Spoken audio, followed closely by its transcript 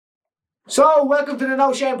So, welcome to the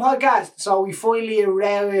No Shame podcast. So, we finally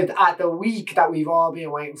arrived at the week that we've all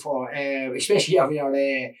been waiting for, especially if you're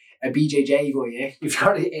a BJJ guy, yeah? You've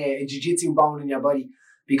got a jiu-jitsu bone in your body.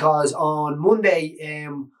 Because on Monday,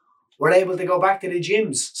 we're able to go back to the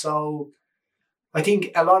gyms. So, I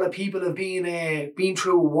think a lot of people have been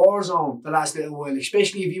through a war zone the last little while,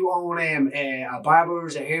 especially if you own a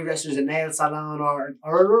barber's, a hairdresser's, a nail salon, or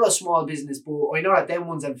another small business. But I know that them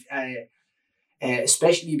ones have...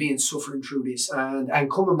 especially being suffering through this, and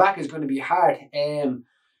coming back is going to be hard.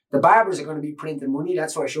 The barbers are going to be printing money,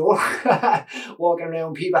 that's for sure. Walking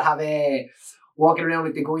around, people have walking around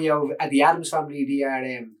with the guy at the Adams family. They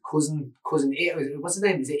are cousin. What's his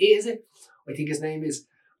name? Is it? Is it? I think his name is.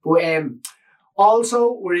 But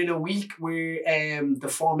also, we're in a week where the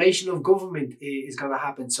formation of government is going to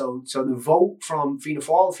happen. So the vote from Fianna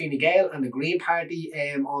Fáil, Fine Gael, and the Green Party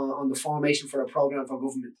on the formation for a programme for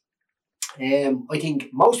government. I think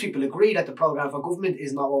most people agree that the programme for government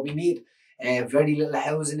is not what we need. Very little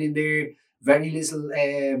housing in there, very little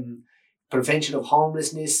prevention of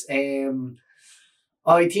homelessness.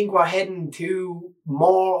 I think we're heading to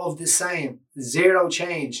more of the same, zero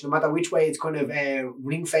change, no matter which way it's kind of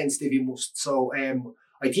ring fenced if you must. So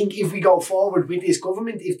I think if we go forward with this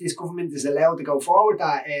government, if this government is allowed to go forward,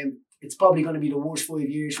 that it's probably going to be the worst 5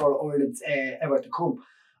 years for Ireland ever to come.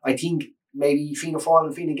 I think maybe Fianna Fáil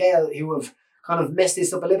and Fine Gael, who have kind of messed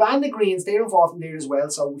this up a little bit, and the Greens, they're involved in there as well.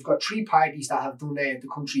 So we've got three parties that have done the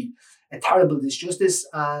country a terrible disjustice,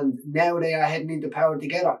 and now they are heading into power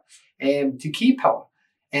together to keep power,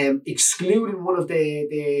 excluding one of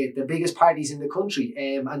the biggest parties in the country,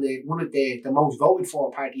 and one of the most voted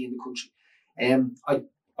for party in the country.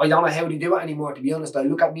 I don't know how they do it anymore, to be honest. I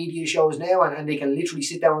look at media shows now and they can literally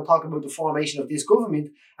sit down and talk about the formation of this government,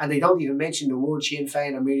 and they don't even mention the word Sinn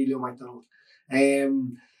Féin or Mary Lou McDonald.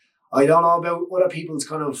 I don't know about other people's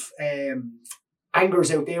kind of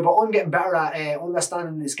angers out there, but I'm getting better at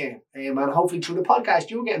understanding this game. And hopefully through the podcast,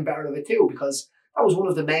 you're getting better at it too, because that was one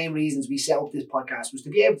of the main reasons we set up this podcast, was to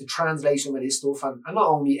be able to translate some of this stuff and not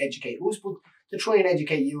only educate us, but to try and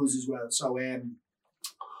educate you as well. So,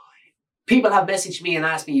 people have messaged me and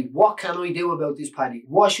asked me, what can I do about this, Paddy?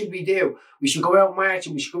 What should we do? We should go out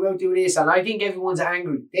marching, we should go out do this. And I think everyone's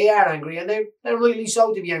angry. They are angry, and they're rightly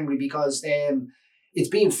so to be angry, because it's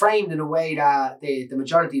being framed in a way that the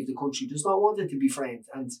majority of the country does not want it to be framed.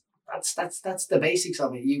 And that's the basics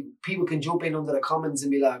of it. People can jump in under the comments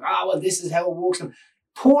and be like, well, this is how it works. And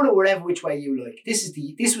pour it wherever which way you like. This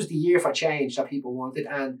was the year for change that people wanted.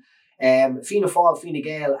 And Fianna Fáil, Fine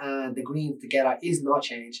Gael and the Greens together is not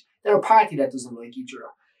change. They're a party that doesn't like each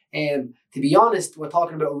other. To be honest, we're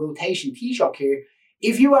talking about a rotation Taoiseach here.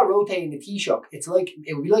 If you are rotating the Taoiseach,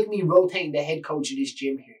 it would be like me rotating the head coach of this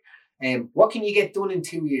gym here. What can you get done in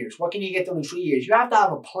 2 years? What can you get done in 3 years? You have to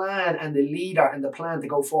have a plan and the leader and the plan to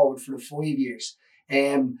go forward for the 5 years.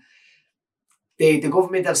 The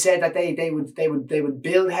government have said that they would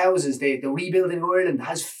build houses. The rebuild in Ireland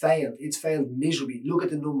has failed. It's failed miserably. Look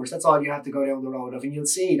at the numbers. That's all you have to go down the road of, and you'll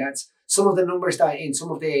see that's some of the numbers that in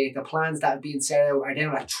some of the plans that have been set out are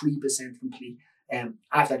down at 3% complete.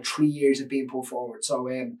 After 3 years of being put forward. So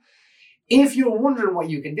if you're wondering what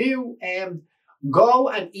you can do, go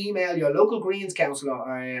and email your local Greens councillor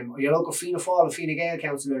or your local Fianna Fáil or Fine Gael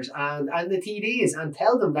councillors and the TDs, and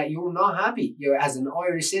tell them that you're not happy. You're, as an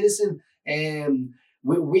Irish citizen,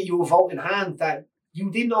 with your vote in hand, that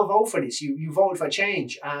you did not vote for this. You voted for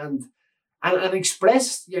change, and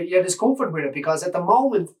express your discomfort with it, because at the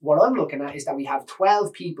moment what I'm looking at is that we have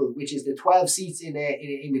 12 people, which is the 12 seats in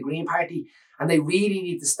the Green Party, and they really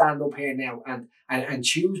need to stand up here now and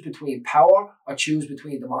choose between power or choose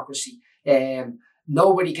between democracy.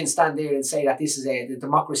 Nobody can stand there and say that this is the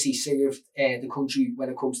democracy served the country when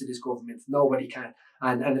it comes to this government. Nobody can.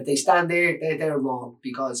 And if they stand there, they're wrong,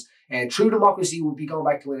 because true democracy would be going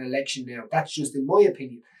back to an election now. That's just in my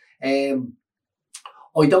opinion.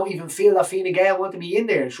 I don't even feel that Fine Gael want to be in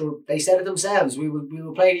there. Sure, they said it themselves. We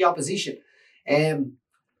will play the opposition.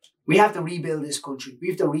 We have to rebuild this country. We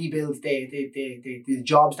have to rebuild the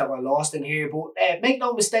jobs that were lost in here. But make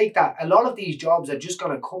no mistake that a lot of these jobs are just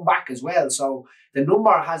going to come back as well. So the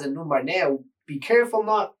number has a number now. Be careful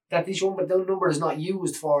not that the number is not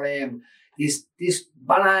used for this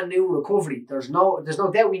brand new recovery. There's no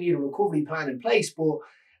doubt we need a recovery plan in place, but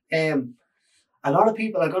a lot of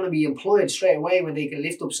people are going to be employed straight away when they can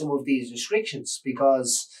lift up some of these restrictions,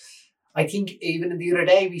 because I think even the other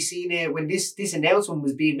day we seen when this announcement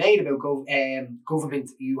was being made about government,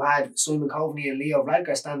 you had Simon Coveney and Leo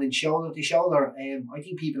Varadkar standing shoulder to shoulder. I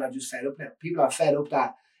think people are just fed up now. People are fed up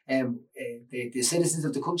that the citizens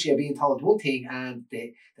of the country are being told one thing and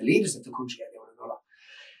the leaders of the country are doing another.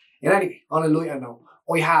 And anyway, on a lighter note,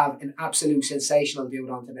 I have an absolute sensational build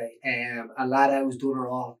on today. A lad who's done it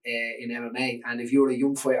all in MMA. And if you're a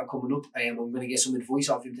young fighter coming up, I'm going to get some advice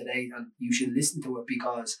off him today, and you should listen to it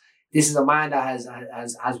because this is a man that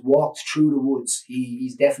has walked through the woods.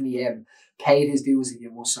 He's definitely paid his dues, if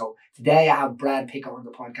you must. So today I have Brad Pickett on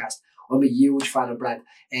the podcast. I'm a huge fan of Brad.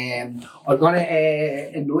 I'm going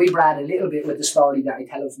to annoy Brad a little bit with the story that I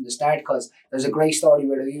tell him from the start, because there's a great story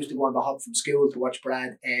where I used to go on the hop from school to watch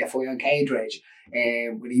Brad fight on Cage Rage.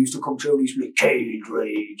 When he used to come through, he used to be like, Cage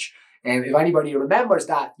Rage. If anybody remembers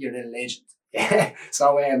that, you're a legend.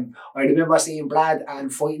 So I remember seeing Brad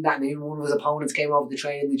and fighting that, and even one of his opponents came over to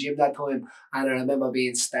train in the gym that time, and I remember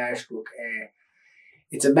being starstruck.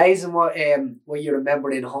 It's amazing what you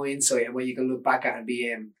remember in hindsight and what you can look back at and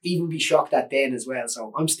be even be shocked at then as well.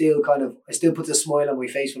 So I'm still I still put a smile on my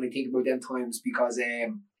face when I think about them times, because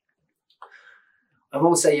I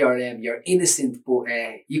won't say you're innocent, but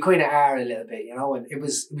you kind of are a little bit, And it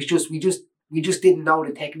was just we just didn't know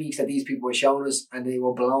the techniques that these people were showing us, and they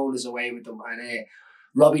were blowing us away with them. And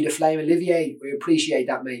Robbie the Flame Olivier, we appreciate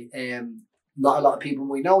that, mate. Not a lot of people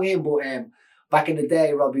might know him, but back in the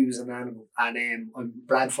day, Robbie was an animal, and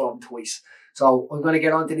Brad fought him twice. So I'm going to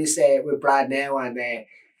get on to this with Brad now and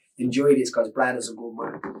enjoy this, because Brad is a good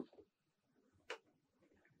man.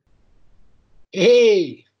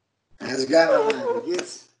 Hey! How's it going, man? Good?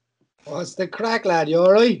 What's the crack, lad? You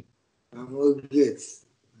alright? I'm all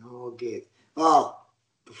good. Oh,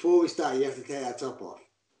 before we start, you have to take that top off.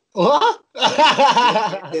 What?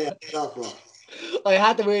 Yeah, top off. I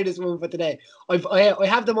had to wear this one for today. I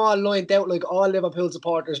have them all lined out like all Liverpool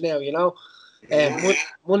supporters now,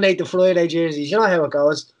 Monday to Friday jerseys. You know how it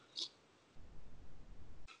goes.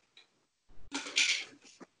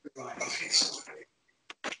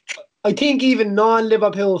 I think even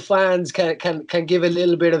non-Liverpool fans can give a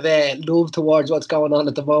little bit of love towards what's going on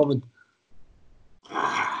at the moment.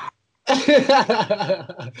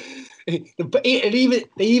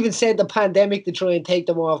 They even said the pandemic to try and take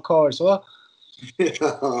them off course. What?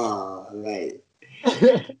 Oh, mate.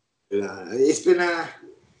 It's been a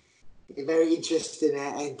very interesting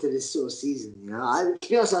end to this sort of season. To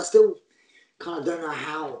be honest, I still kind of don't know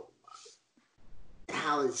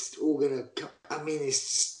how it's all gonna. I mean,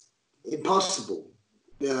 it's impossible.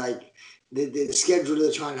 They're like the schedule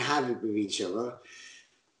they're trying to have it with each other.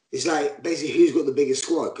 It's like basically who's got the biggest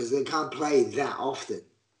squad, because they can't play that often.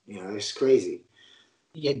 It's crazy.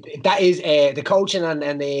 Yeah, that is the coaching and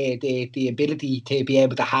the ability to be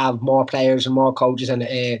able to have more players and more coaches, and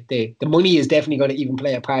the money is definitely going to even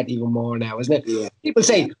play a part even more now, isn't it? Yeah. People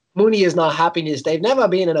say money is not happiness. They've never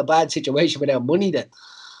been in a bad situation without money then.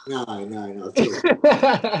 No, not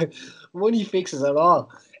at all. Money fixes it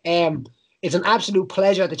all. It's an absolute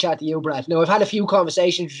pleasure to chat to you, Brad. Now, I've had a few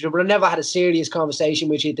conversations with you, but I've never had a serious conversation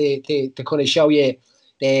with you to kind of show you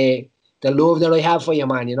the love that I have for you,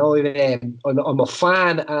 man. I'm a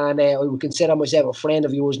fan, and I would consider myself a friend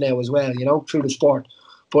of yours now as well, through the sport.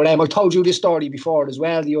 But I told you this story before as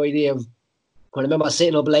well, the idea of, I remember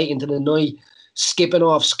sitting up late into the night, skipping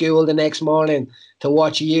off school the next morning to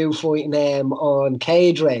watch you fighting on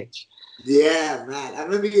Cage Rage. Yeah, man. I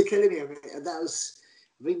remember you telling me, that was,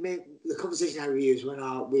 the conversation I had with you is when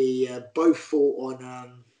we both fought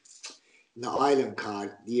on the Island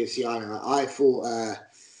card, the UFC Island card. I fought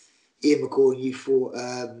Ian McCall, and you fought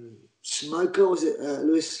Smoker. Was it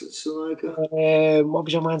Lewis Smoker? What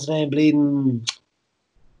was your man's name? Bleeding.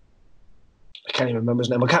 I can't even remember his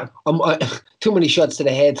name. I'm too many shots to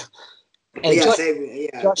the head.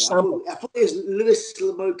 Josh Sample. I thought it was Lewis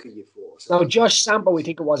Smoker you fought. No, Josh Sample, we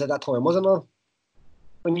think it was at that time, wasn't it?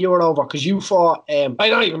 When you were over, because you fought. I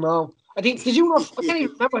don't even know. I think did you not? I can't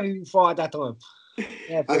even remember who you fought at that time.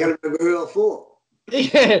 Yeah, I can't remember who I fought.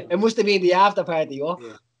 Yeah, it must have been the after party, yeah.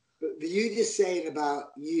 But you just saying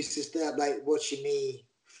about you used to start like watching me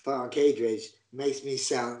fight on Cage Rage makes me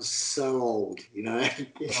sound so old,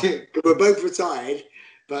 We're both retired,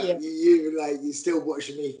 but you're still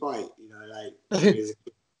watching me fight,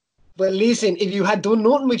 But listen, if you had done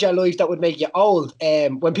nothing with your life that would make you old,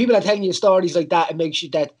 when people are telling you stories like that, it makes you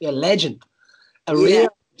that a legend, real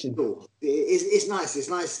legend. Cool. It's nice. It's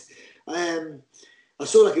nice. I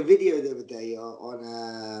saw like a video the other day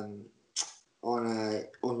on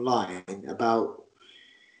online about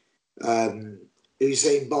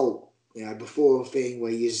Usain Bolt. Before a thing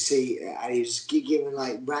where you see, and he was giving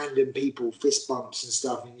like random people fist bumps and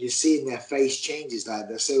stuff, and you're seeing their face changes. Like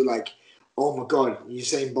they're so like, oh my god,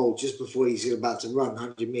 Usain Bolt just before he's about to run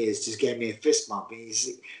 100 meters just gave me a fist bump. And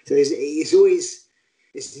it's always,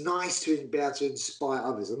 it's nice to be able to inspire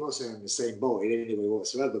others. I'm not saying I'm the same Bolt in any way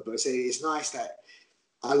whatsoever, but it's nice that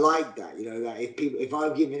I like that, you know, that if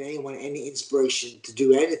I've given anyone any inspiration to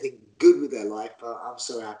do anything good with their life, I'm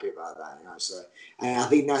so happy about that, you know. So, and I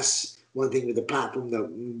think that's one thing with the platform that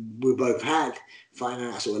we both had,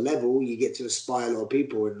 finding that sort of level, you get to inspire a lot of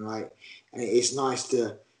people, and it's nice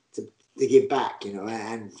to give back, you know,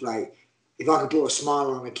 and like, if I could put a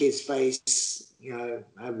smile on a kid's face, you know,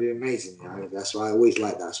 that'd be amazing, you know. That's why I always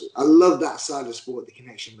like that. I love that side of sport, the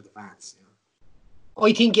connection with the fans, you know.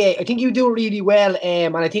 I think you do really well,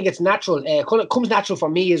 and I think it's natural. It comes natural for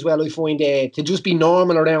me as well. I find to just be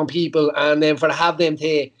normal around people, and then for to have them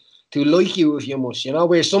to like you if you must, you know.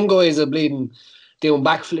 Where some guys are bleeding, doing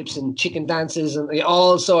backflips and chicken dances and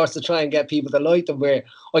all sorts to try and get people to like them. Where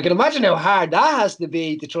I can imagine how hard that has to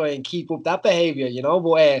be to try and keep up that behaviour, you know.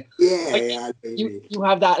 But Yeah, you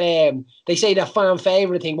have that. They say that fan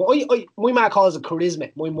favourite thing, but my mum calls it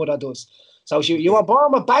charisma. My mother does. So you were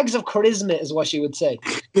born with bags of charisma, is what she would say.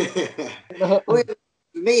 Well, for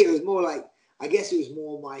me, it was more like, I guess it was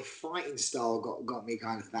more my fighting style got me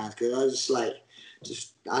kind of fans, because I was just like,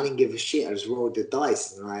 I didn't give a shit. I just rolled the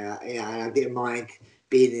dice, and I didn't mind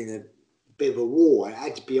being in a bit of a war. I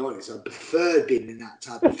had to be honest, I preferred being in that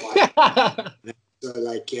type of fight. So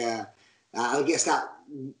like, yeah, I guess that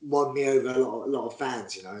won me over a lot of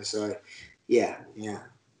fans, you know. So yeah.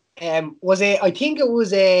 Was it? I think it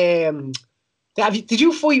was. Did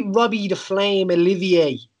you fight Robbie the Flame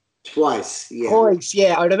Olivier? Twice, yeah. Twice,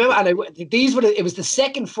 yeah. I remember, and it was the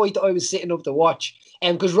second fight that I was sitting up to watch,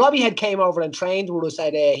 and because Robbie had came over and trained with us,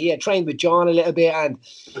 he had trained with John a little bit, and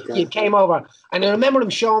he came over, and I remember him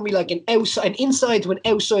showing me like an inside to an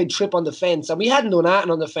outside trip on the fence, and we hadn't done that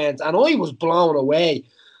on the fence, and I was blown away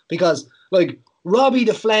because like Robbie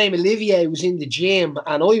the Flame Olivier was in the gym,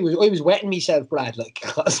 and I was wetting myself, Brad, like,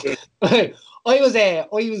 cause I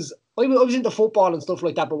was into football and stuff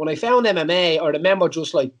like that, but when I found MMA, I remember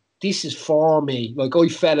just like, this is for me. Like, I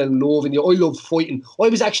fell in love and I loved fighting. I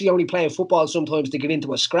was actually only playing football sometimes to get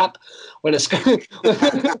into a scrap. I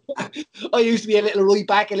used to be a little right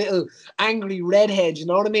back, a little angry redhead, you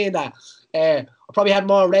know what I mean? That I probably had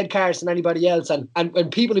more red cards than anybody else. And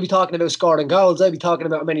when people would be talking about scoring goals, I'd be talking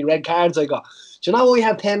about how many red cards I got. Do you know I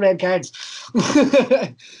have 10 red cards?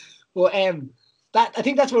 But I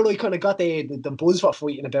think that's where I kind of got the buzz for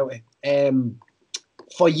fighting about it.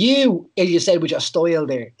 For you, as you said, with your style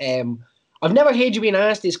there, I've never heard you being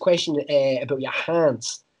asked this question about your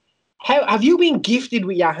hands. How have you been gifted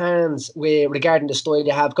with your hands regarding the style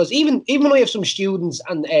you have? Because even when I have some students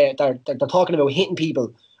and they're talking about hitting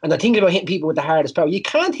people and they're thinking about hitting people with the hardest power, you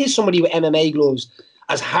can't hit somebody with MMA gloves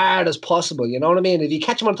as hard as possible. You know what I mean? If you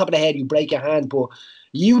catch them on top of the head, you break your hand. But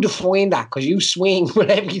you define that because you swing with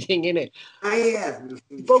everything in it.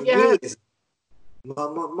 For me,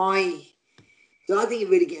 my so I didn't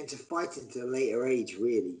really get into fighting until a later age,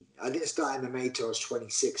 really. I didn't start MMA till I was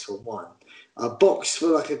 26 for one. I boxed for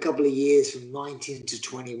like a couple of years from 19 to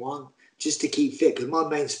 21 just to keep fit, because my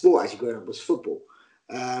main sport actually growing up was football.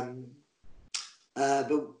 But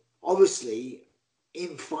obviously,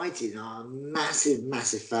 in fighting, I'm a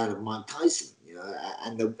massive fan of Mike Tyson, you know,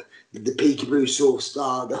 and the peekaboo sort of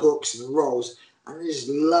style, the hooks and the rolls. And I just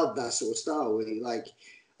love that sort of style, really. Like,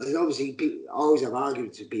 obviously, I always have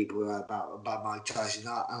arguments with people about Mike Tyson.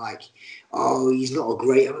 I'm like, oh, he's not a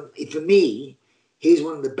great. I mean, for me, he's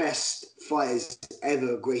one of the best fighters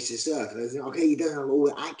ever graced this earth. And I think, okay, he doesn't have all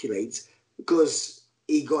the accolades because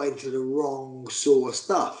he got into the wrong sort of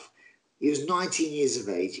stuff. He was 19 years of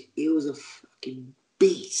age. He was a fucking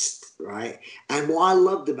beast, right? And what I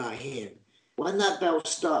loved about him, when that belt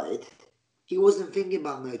started, he wasn't thinking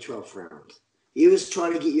about no 12th round. He was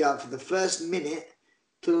trying to get you out for the first minute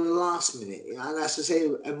to the last minute. And that's to say,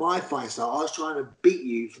 in my fight style, I was trying to beat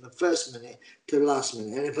you from the first minute to the last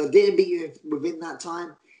minute. And if I didn't beat you within that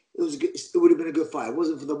time, it would have been a good fight. It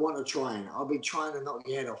wasn't for the one of trying. I'll be trying to knock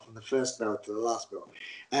your head off from the first belt to the last belt.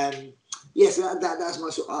 Yes, that's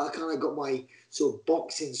my sort. I kind of got my sort of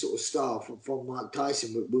boxing sort of style from Mike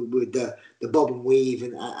Tyson with the bob and weave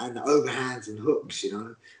and the overhands and hooks, you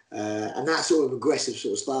know, and that sort of aggressive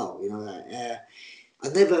sort of style, you know. I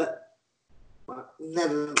never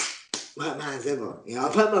hurt my hands ever. You know,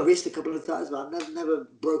 I've hurt my wrist a couple of times, but I've never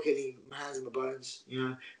broke any hands in my bones. You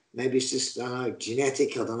know, maybe it's just, I don't know,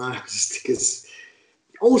 genetic. I don't know, just because.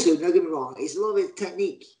 Also, don't get me wrong, it's a lot of it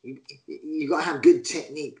technique. You got to have good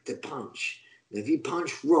technique to punch. And if you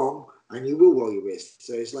punch wrong, and you will roll your wrist.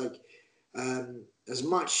 So it's like, as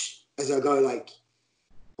much as I go, like,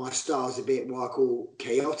 my style's a bit what I call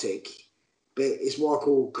chaotic, but it's what I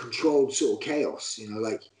call controlled sort of chaos. You know,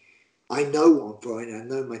 like, I know what I'm throwing, I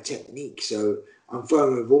know my technique, so I'm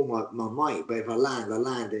throwing with all my might. But if I land, and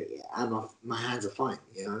my hands are fine.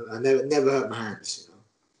 You know, I never hurt my hands. You know.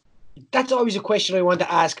 that's always a question I want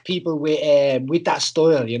to ask people with that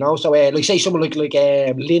style, you know. So, like, say someone like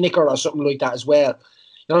Lineker or something like that as well.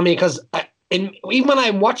 You know what I mean? Because even when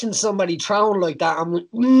I'm watching somebody throwing like that, I'm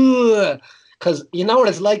like, because you know what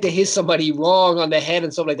it's like to hit somebody wrong on the head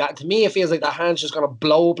and stuff like that. To me, it feels like the hand's just gonna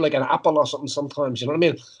blow up like an apple or something. Sometimes, you know what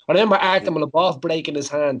I mean? I remember Artem Lobov breaking his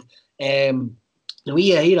hand. He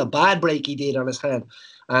had a bad break he did on his hand,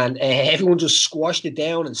 and everyone just squashed it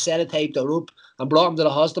down and sellotaped it up and brought him to the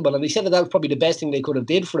hospital. And they said that was probably the best thing they could have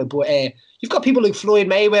did for it. But you've got people like Floyd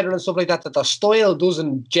Mayweather and stuff like that their style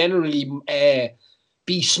doesn't generally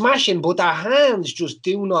be smashing, but their hands just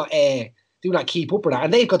do not keep up with that.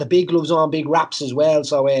 And they've got the big gloves on, big wraps as well.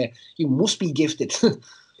 So you must be gifted.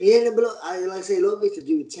 Yeah, no, but look, like I say, a lot of it to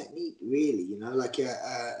do with technique, really. You know, like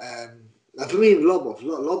for me,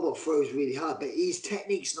 Lobov throws really hard, but his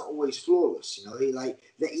technique's not always flawless. You know,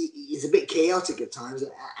 he's a bit chaotic at times,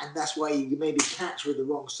 and that's why you maybe catch with the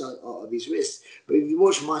wrong side of his wrist. But if you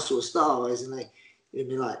watch my sort of style, and like, you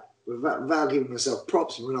know, like without giving myself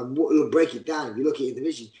props, when I break it down, if you look at it in the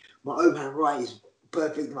vision, my overhand right is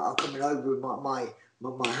perfect. I'm coming over with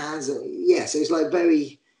my hands. Yeah, so it's like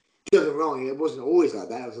very. Don't get me wrong, it wasn't always like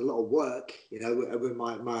that. It was a lot of work, you know. With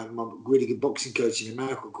my really good boxing coach in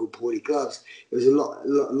America called Paulie Gloves, it was a lot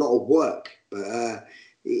of work, but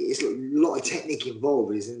it's a lot of technique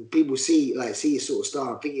involved. And people see your sort of style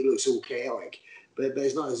and think it looks all chaotic, but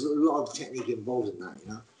it's not. There's a lot of technique involved in that,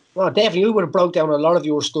 you know. Well, definitely, we would have broke down a lot of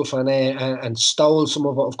your stuff and stole some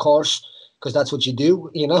of it, of course, because that's what you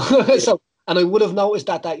do, you know. So, and I would have noticed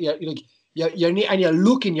that you're like and you're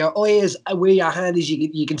looking, your eyes where your hand is,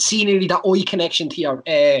 you can see nearly that eye connection to your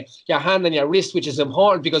hand and your wrist, which is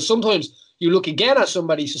important because sometimes you look again at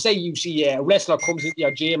somebody. So, say you see a wrestler comes into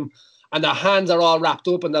your gym and their hands are all wrapped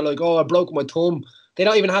up and they're like, "Oh, I broke my thumb." They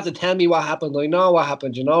don't even have to tell me what happened. I know what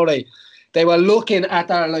happened, you know. They were looking at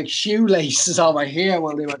their like shoelaces over here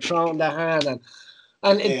while they were throwing their hand,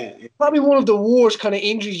 and it's probably one of the worst kind of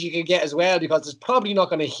injuries you can get as well because it's probably not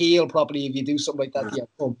going to heal properly if you do something like that to your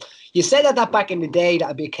thumb. You said that back in the day that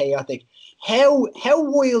a bit chaotic. How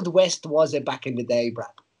Wild West was it back in the day, Brad?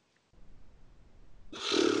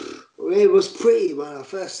 Well, it was pretty when I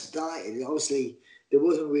first started. Obviously, there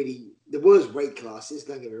was weight classes.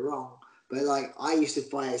 Don't get me wrong, but like I used to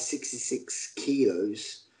fight at 66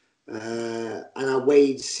 kilos. And I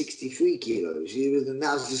weighed 63 kilos. And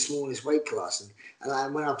that was the smallest weight class.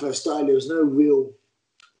 And when I first started, there was no real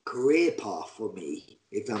career path for me.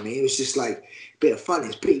 If I mean, it was just like a bit of fun.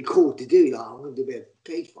 It's pretty cool to do. Like I'm going to do a bit of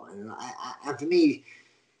cage fighting. And for me,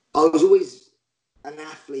 I was always an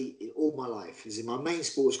athlete all my life. As in my main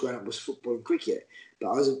sports growing up was football and cricket.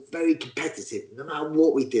 But I was very competitive. No matter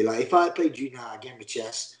what we did, like if I played you now a game of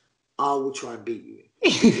chess, I will try and beat you.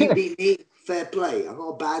 If you beat me, fair play. I'm not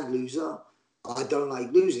a bad loser. I don't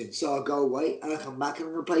like losing. So I go away and I come back and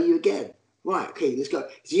I'm going to play you again. Right, okay, let's go.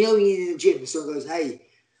 So you know when you're in the gym and someone goes, hey,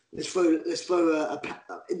 let's throw the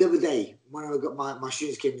other day when I got my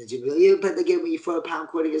students came in the gym, like, you ever played the game where you throw a pound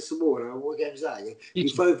quid against the wall? And I went, what game is that? You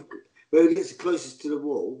throw whoever gets the closest to the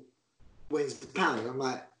wall wins the pound. I'm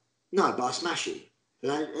like, no, but I smash you.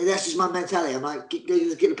 And that's just my mentality. I'm like, get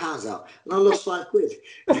the pounds out. And I lost 5 quid.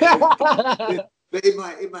 But in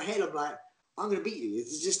my head, I'm like, I'm going to beat you.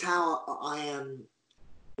 It's just how I am.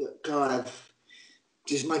 Kind of,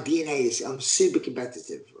 just my DNA is. I'm super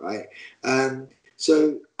competitive, right?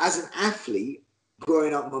 So as an athlete,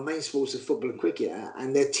 growing up, my main sports are football and cricket,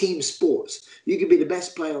 and they're team sports. You could be the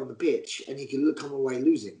best player on the pitch, and you can come away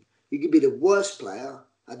losing. You could be the worst player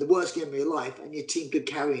at the worst game of your life, and your team could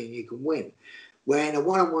carry and you can win. Where in a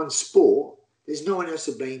one-on-one sport, there's no one else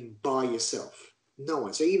to blame by yourself. No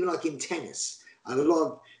one. So even like in tennis, and a lot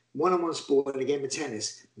of one-on-one sport in a game of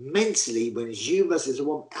tennis, mentally, when it's you versus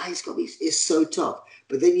one, it's so tough.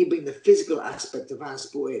 But then you bring the physical aspect of our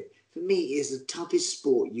sport in. For me, it's the toughest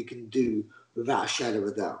sport you can do without a shadow of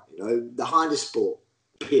a doubt. You know, the hardest sport,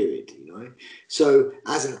 period. You know, so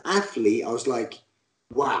as an athlete, I was like,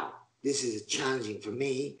 wow, this is challenging for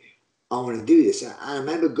me. I want to do this. And I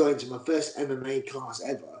remember going to my first MMA class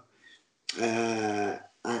ever. And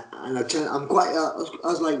I'm quite, I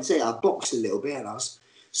was like, say, I boxed a little bit and I was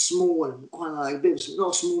small and quite like a bit of,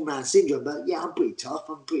 not small man syndrome, but yeah, I'm pretty tough.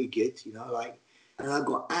 I'm pretty good, you know, like, and I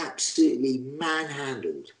got absolutely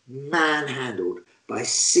manhandled by a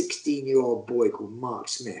 16-year-old boy called Mark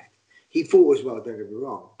Smith. He fought as well, don't get me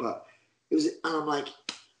wrong, but it was, and I'm like,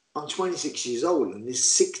 I'm 26 years old and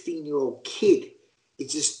this 16-year-old kid,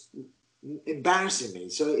 it's just embarrassing me.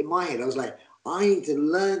 So in my head, I was like, I need to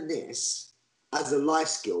learn this as a life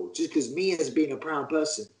skill, just because me as being a proud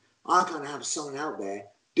person, I can't have someone out there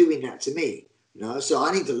doing that to me, you know. So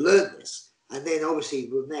I need to learn this, And then obviously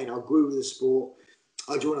with men, I grew with the sport.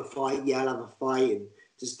 I do want to fight. Yeah, I'll have a fight, and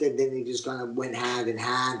just then they just kind of went hand in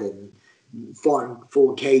hand and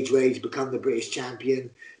fought cage rage, become the British champion.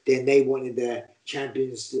 Then they wanted their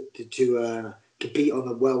champions to compete on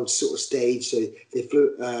the world sort of stage, so they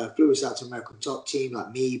flew us out to American Top Team,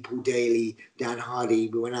 like me, Paul Daly, Dan Hardy.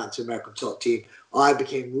 We went out to American Top Team. I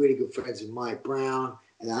became really good friends with Mike Brown,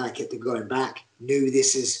 and then I kept going back. Knew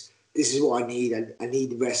this is what I need. I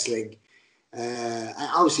need wrestling. And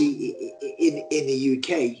obviously, in the UK,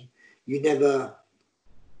 we never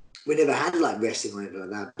had like wrestling or anything like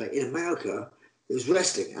that. But in America, it was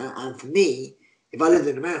wrestling, and for me, if I lived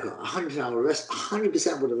in America, 100%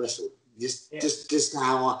 would have wrestled. Just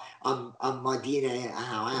how I'm my DNA and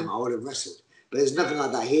how I am, I would have wrestled. But there's nothing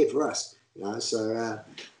like that here for us, you know. So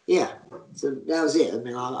yeah, so that was it. I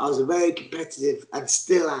mean, I was a very competitive, and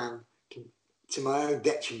still am, to my own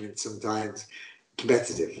detriment sometimes,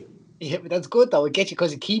 competitive. Yeah, but that's good though. It gets you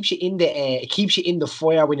because it keeps you in the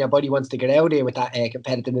fire when your body wants to get out there with that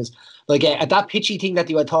competitiveness. Like at that pitchy thing that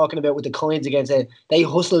you were talking about with the coins against it, they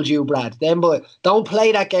hustled you, Brad. Then, but don't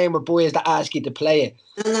play that game with boys that ask you to play it.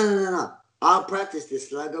 No. I'll practice this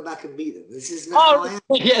till I go back and beat them. This is not how I am.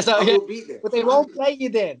 Yeah, I will beat them. But they won't play you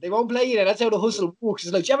then. They won't play you then. That's how the hustle works.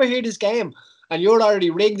 It's like, do you ever hear this game? And you're already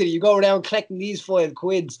rigged it. You go around collecting these 5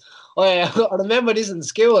 quids. I remember this in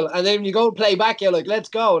school. And then you go play back, you're like, let's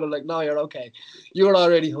go. And I'm like, no, you're okay. You're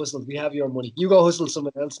already hustled. We have your money. You go hustle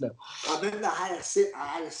someone else now. I remember I had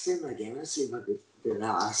a similar game. Let's see if I could do it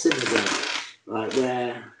now. A similar game. Right,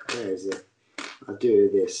 where is it? I'll do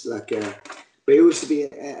this. But it used to be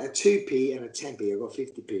a 2p and a 10p. I got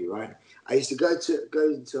 50p, right? I used to go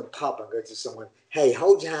into a pub and go to someone, hey,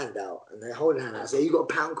 hold your hand out. And they hold your hand out. I say, you got a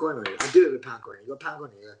pound coin on you? I do have a pound coin. You got a pound coin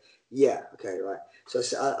on you? Go, yeah, okay, right. So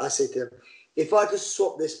I say to them, if I just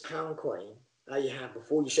swap this pound coin out of your hand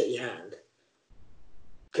before you shake your hand,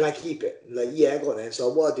 can I keep it? And like, yeah, I got it. So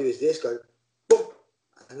what I do is this, go, boom.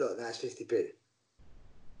 And look, that's 50p.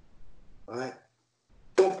 All right?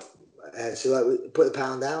 Boom. So like we put the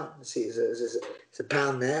pound down. See, it's a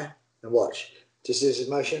pound there, and watch. Just this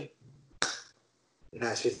motion. And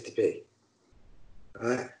that's 50p. All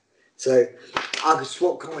right. So I could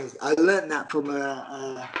swap coins. I learned that from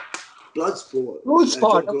Bloodsport.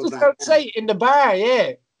 Bloodsport. I was just about to say in the bar,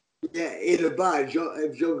 yeah. Yeah, in the bar,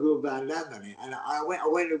 Jean-Claude Van Damme on it, and I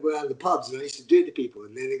went around the pubs and I used to do it to people,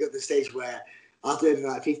 and then it got to the stage where after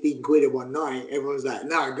like 15 quid in one night, everyone's like,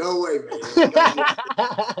 "No, go away, man."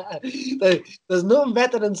 There's nothing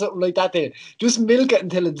better than something like that. There, just milk it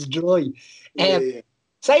until it's dry. Yeah.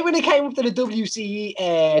 Say when it came up to the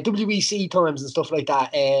WEC times and stuff like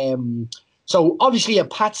that. So obviously a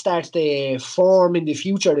Pat starts to form in the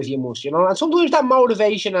future if you must, you know. And sometimes that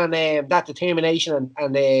motivation and that determination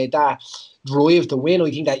and that drive to win, I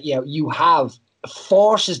think that you have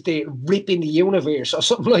forces to rip in the universe or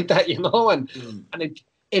something like that, you know. And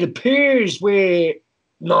it appears where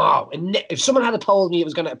if someone had told me it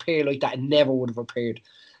was going to appear like that, it never would have appeared,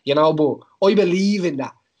 you know. But I believe in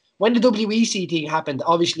that. When the WEC thing happened,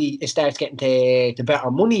 obviously it starts getting to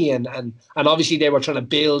better money, and obviously they were trying to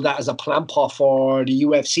build that as a plant pot for the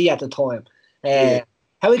UFC at the time.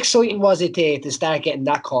 How exciting was it to start getting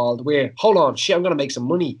that called? Where, hold on, shit, I'm going to make some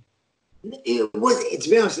money. It was, to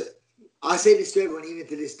be honest, I say this to everyone, even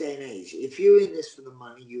to this day and age. If you're in this for the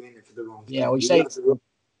money, you're in it for the wrong thing. Yeah, we say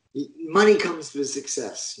money comes with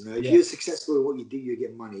success. You know, if you're successful in what you do, you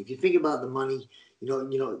get money. If you think about the money, you're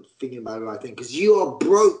not thinking about the right thing because you are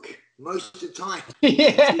broke most of the time.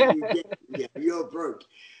 You're broke.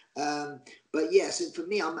 But yeah, so for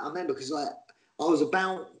me, I remember because I was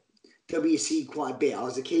about WC quite a bit. I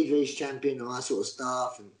was a cage race champion and all that sort of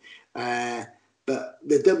stuff. And but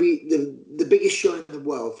the biggest show in the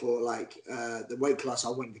world for like the weight class I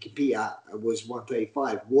wanted to compete at was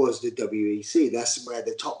 135. Was the WEC. That's where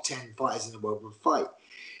the top 10 fighters in the world would fight.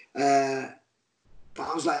 But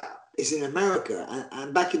I was like, it's in America,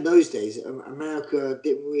 and back in those days,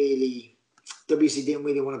 WEC didn't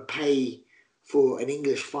really want to pay for an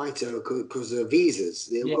English fighter because of visas.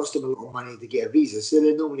 It cost them a lot of money to get a visa, so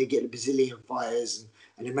they normally get the Brazilian fighters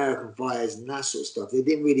and American fighters and that sort of stuff. They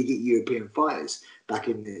didn't really get European fighters back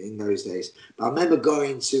in those days. But I remember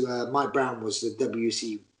going to Mike Brown was the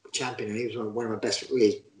WEC champion, and he was one of my best.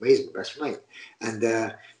 He's my best mate, and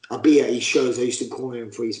I'd be at his shows. I used to call him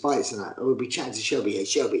for his fights, and I would be chatting to Shelby. Hey,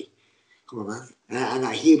 Shelby, come on, man. And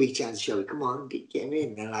he'll be chatting to Shelby. Come on, get him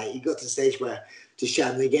in. And he got to the stage where just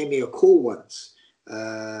chatting. They gave me a call once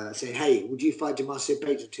saying, hey, would you fight Demarcio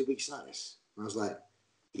Page in 2 weeks' notice? And I was like,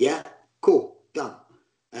 yeah, cool, done.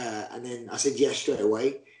 And then I said yes straight away.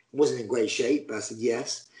 I wasn't in great shape, but I said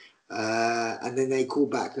yes. And then they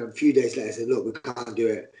called back a few days later and said, look, we can't do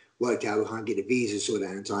it. Worked out, we can't get the visa sorted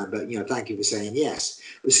out in time. But, thank you for saying yes.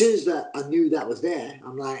 But as soon as I knew that was there,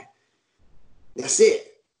 I'm like, that's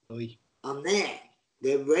it. I'm there.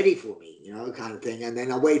 They're ready for me, kind of thing. And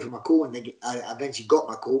then I waited for my call, and I eventually got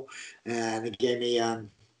my call. And they gave me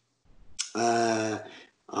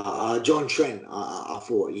John Trent. I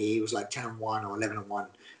thought he was like 10-1 or 11-1.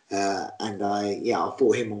 And I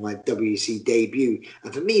fought him on my WC debut.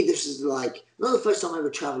 And for me, this is like not the first time I ever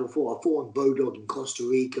travelled before. I fought on Bodog in Costa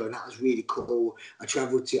Rica, and that was really cool. I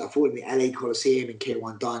fought in the LA Coliseum in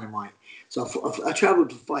K1 Dynamite. So I travelled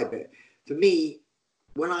to fight. But for me,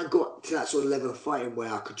 when I got to that sort of level of fighting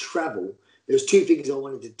where I could travel, there's two things I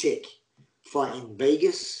wanted to tick: fighting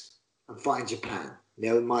Vegas and fighting Japan.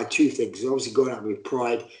 They were my two things. Obviously, going out with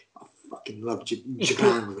pride. Fucking love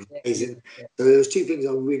Japan. Was amazing. So there was two things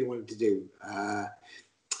I really wanted to do,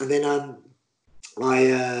 and then I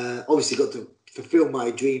obviously got to fulfill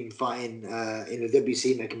my dream fighting in the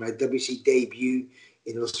WC, making my WC debut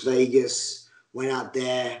in Las Vegas. Went out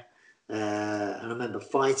there, and I remember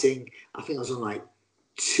fighting. I think I was on like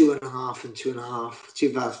 2,500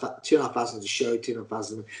 a show,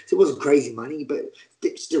 2,500. So it wasn't crazy money, but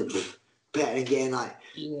still better than getting like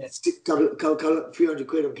couple 300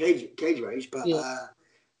 quid on cage rage. But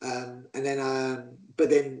but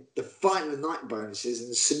then the fight of the night bonuses and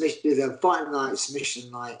the submission, the fight of the night, submission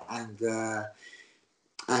night, and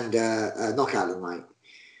knockout of the night,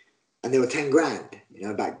 and they were 10 grand,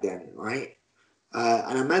 back then, right?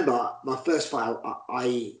 And I remember my first fight,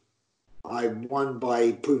 I won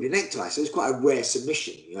by proving necktie, so it was quite a rare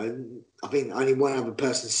submission. I think only one other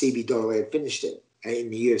person, CB Dollaway, had finished it in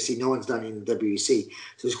the UFC. No one's done it in the WEC,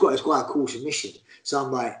 so it's quite a cool submission. So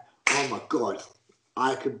I'm like, oh my god,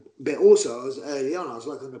 I could. But also, I was early on. I was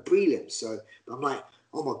like on the prelims, so I'm like,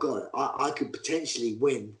 oh my god, I could potentially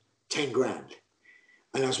win 10 grand.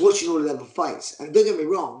 And I was watching all the other fights, and don't get me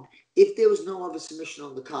wrong, if there was no other submission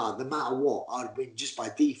on the card, no matter what, I'd win just by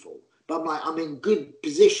default. But I'm like, I'm in good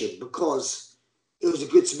position because it was a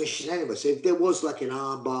good submission anyway. So if there was like an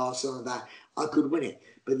armbar or something like that, I could win it.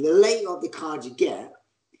 But the later of the card you get,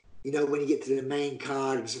 when you get to the main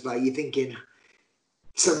card and stuff like, you're thinking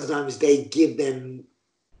sometimes they give them,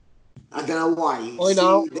 I don't know why. I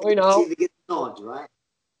know. They get the nod, right?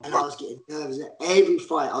 And I was getting nervous. Every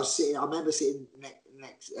fight I remember sitting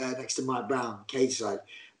next to Mike Brown, cage side,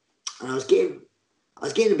 and I was getting a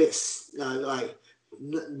bit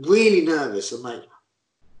really nervous. I'm like,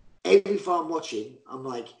 every fight I'm watching, I'm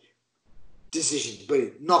like, decision,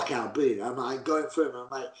 brilliant, knockout, brilliant. I'm like going through it, I'm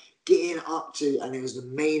like getting up to, and it was the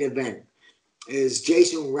main event. It was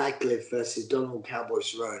Jason Radcliffe versus Donald Cowboy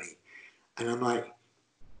Cerrone, and I'm like,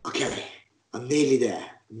 okay, I'm nearly there.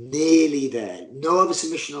 No other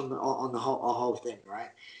submission on the whole thing, right?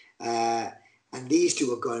 And these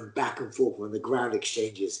two are going back and forth on the ground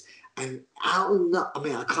exchanges, and out of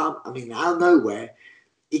nowhere,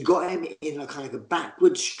 he got him in a kind of a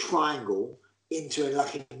backwards triangle into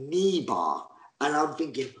a knee bar. And I'm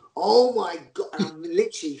thinking, oh my God. And I'm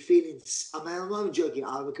literally feeling, I'm not joking.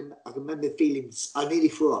 I remember feeling, I nearly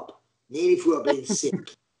threw up being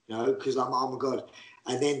sick, because I'm, oh my God.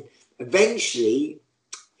 And then eventually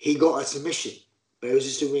he got a submission, but it was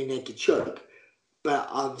just a rear naked choke. But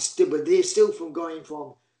they're still from going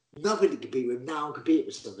from nothing to compete with, now I'm competing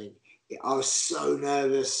with something. I was so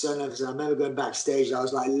nervous. I remember going backstage. I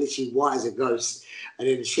was like literally white as a ghost. And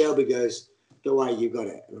then Shelby goes, "Don't worry, you got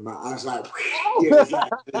it." And I was like, it was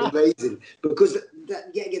amazing because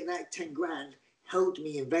that 10 grand helped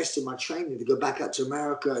me invest in my training to go back out to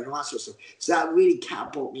America and all that sort of stuff. So that really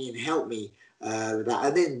catapulted me and helped me with that.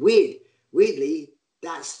 And then weirdly,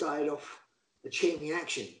 that started off a chain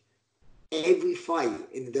reaction. Every fight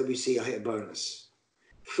in the WC, I hit a bonus.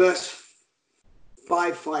 First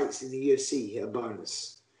 5 fights in the UFC, hit a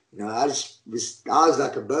bonus. I was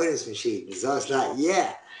like a bonus machine. So I was like,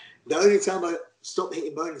 yeah. The only time I stopped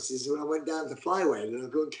hitting bonuses is when I went down to flyweight and I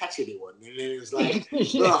couldn't catch anyone. And then it was like,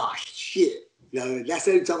 oh shit. That's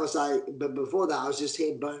the only time I started. But before that, I was just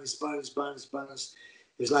hitting bonus. It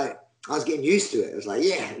was like I was getting used to it. It was like,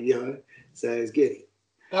 yeah, So it was good.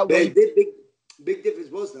 Big difference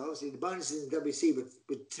was though, obviously the bonuses in WC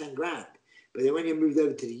with 10 grand. But then when you moved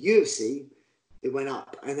over to the UFC, it went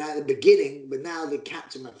up. And at the beginning, but now they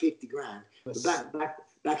capped them at 50 grand. But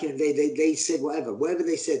back in the day, they said whatever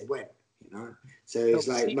they said went. So it's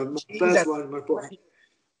like my first one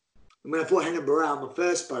when I fought Henry Barral, my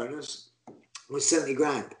first bonus was 70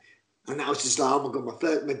 grand. And that was just like, oh my God,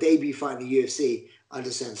 my debut fight in the UFC, I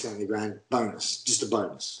just earned 70 grand bonus, just a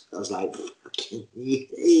bonus. I was like, fucking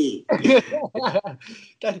yeah.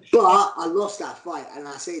 But I lost that fight, and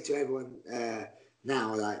I say to everyone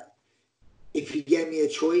now, like, if you gave me a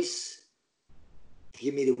choice to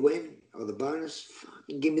give me the win or the bonus,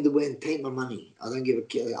 fucking give me the win, take my money. I don't give a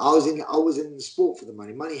care. I was in the sport for the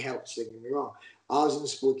money. Money helps, don't get me wrong. I was in the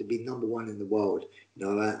sport to be number one in the world, you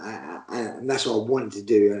know, and that's what I wanted to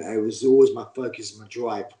do. And it was always my focus, my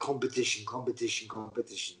drive, competition.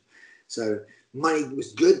 So money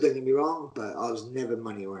was good, don't get me wrong, but I was never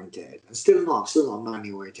money oriented, and still not a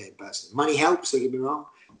money oriented person. Money helps, don't get me wrong,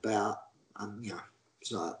 but you know,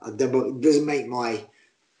 it's not. It doesn't make it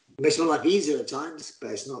makes my life easier at times,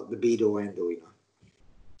 but it's not the be all end all, you know.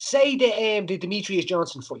 Say the Demetrius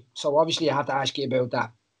Johnson fight. So obviously I have to ask you about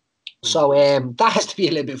that. So that has to be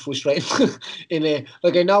a little bit frustrating.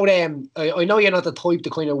 Like I know I know you're not the type to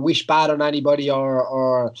kind of wish bad on anybody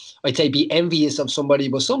or I'd say be envious of somebody,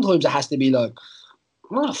 but sometimes it has to be like,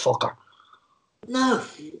 motherfucker. No,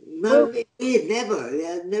 never.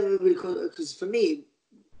 Yeah, never really. Because for me,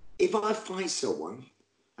 if I fight someone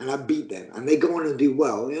and I beat them and they go on and do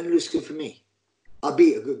well, it only looks good for me. I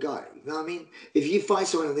beat a good guy. You know what I mean? If you fight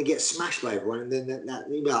someone and they get smashed by everyone, and then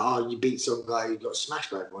you know, oh, you beat some guy who got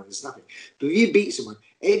smashed by everyone, it's nothing. But if you beat someone,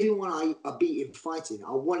 everyone I beat in fighting,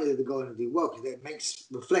 I wanted them to go on and do well because it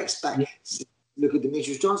reflects back. Yeah. Look at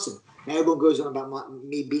Demetrius Johnson. Now everyone goes on about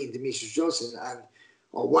me beating Demetrius Johnson, and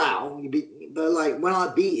oh wow, you beat me. But like when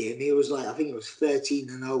I beat him, he was like, I think it was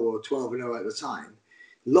 13-0 or 12-0 at the time.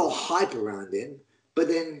 A lot of hype around him. But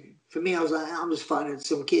then for me, I was like, I'm just fighting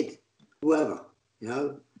some kid, whoever. You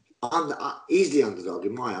know, he's the underdog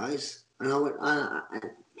in my eyes. And I went,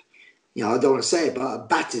 you know, I don't want to say it, but I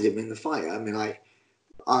battered him in the fight. I mean, I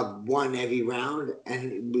won every round,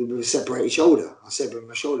 and we were separated shoulder. I separated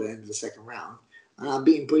my shoulder at the end of the second round, and I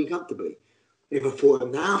beat him pretty comfortably. If I fought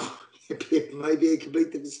him now, it may be a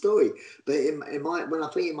complete different story. But when I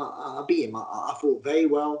beat him, I fought very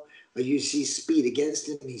well. I used his speed against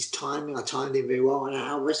him and his timing. I timed him very well, and I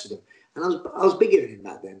out-wrestled him. And I was bigger than him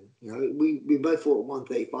back then. You know, we both fought at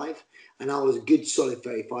 135, and I was a good solid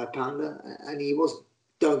 35-pounder, and he wasn't.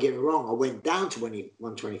 Don't get me wrong, I went down to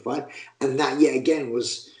 125, and that yet again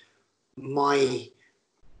was and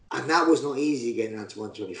that was not easy getting down to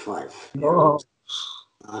 125. No.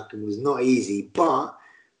 It was not easy, but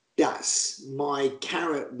that's my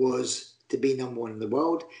carrot was to be number one in the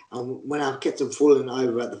world. And when I kept on falling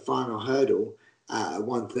over at the final hurdle at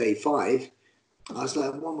 135, I was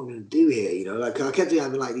like, what am I going to do here? You know, like I kept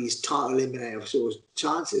having like these title eliminator sort of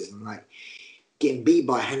chances, and like getting beat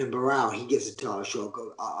by Henan Barao, he gets a title shot.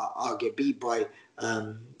 I'll get beat by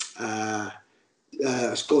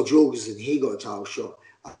Scott Jorgensen, he got a title shot.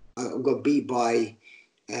 I got beat by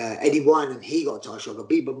Eddie Wine, and he got a title shot. I got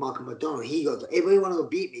beat by Michael McDonald, everyone who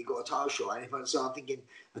beat me got a title shot. And so I'm thinking,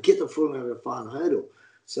 I kept on falling over the final hurdle.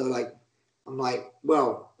 So like, I'm like,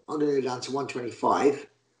 well, I'm going to go down to 125,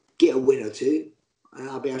 get a win or two, and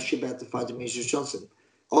I should be able to fight Demetrius Johnson.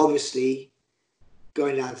 Obviously,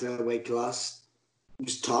 going down to that weight class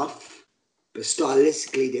was tough, but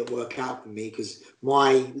stylistically didn't work out for me because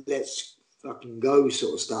my let's fucking go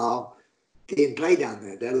sort of style didn't play down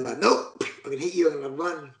there. They're like, nope, I'm gonna hit you and I'm gonna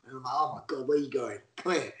run. And I'm like, oh my God, where are you going?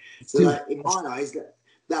 Come here. So like in my eyes,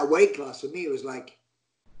 that weight class for me was like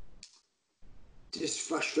just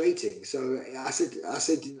frustrating. So I said,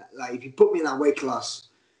 like, if you put me in that weight class,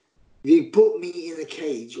 if you put me in a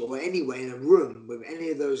cage or anywhere in a room with any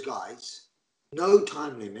of those guys, no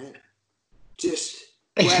time limit, just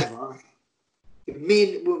whatever. If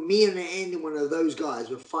me and any one of those guys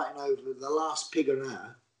were fighting over the last pig on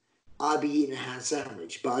earth, I'd be eating a ham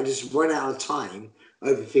sandwich. But I just run out of time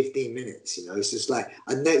over 15 minutes. You know, it's just like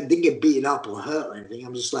I didn't get beaten up or hurt or anything.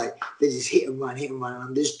 I'm just like they just hit and run, and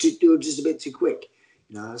I'm just a bit too quick.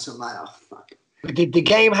 You know, so I'm like, oh fuck. The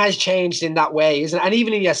game has changed in that way, isn't it? And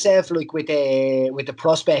even in yourself, like with the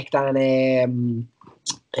prospect and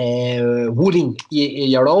Wooding,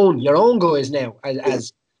 your own guys now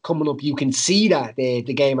as coming up, you can see that the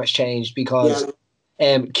game has changed because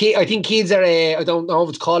I think kids are I don't know if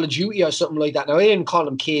it's Call of Duty or something like that. Now I didn't call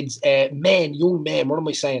them kids, young men. What am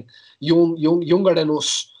I saying? Younger than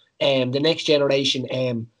us, the next generation.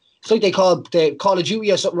 It's like they call the Call of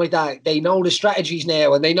Duty or something like that. They know the strategies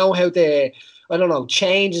now and they know how to, I don't know,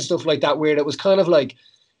 change and stuff like that. Where it was kind of like,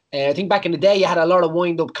 I think back in the day you had a lot of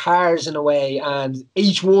wind-up cars in a way, and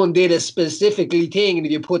each one did a specifically thing. And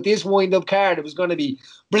if you put this wind-up car, it was going to be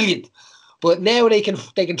brilliant. But now they can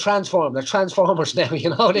transform. They're transformers now, you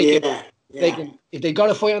know. They can, if they got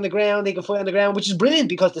to fight on the ground, they can fight on the ground, which is brilliant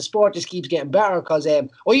because the sport just keeps getting better. Because I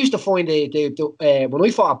used to find when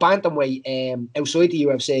I fought a bantamweight outside the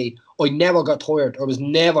UFC, I never got tired. I was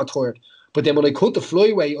never tired. But then when I cut the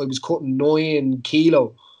flyweight, I was cutting 9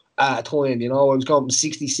 kilo at a time. You know, I was going from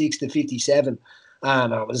 66 to 57,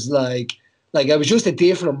 and I was like I was just a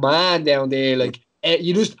different man down there. Like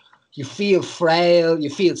you feel frail, you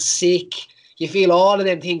feel sick. You feel all of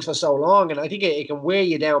them things for so long, and I think it can wear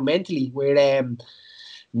you down mentally. Where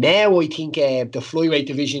now I think the flyweight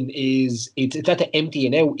division it's at the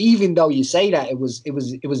emptying out. Even though you say that, it was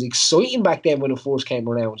exciting back then when it first came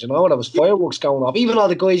around. You know, there was fireworks going off. Even all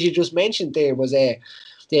the guys you just mentioned there was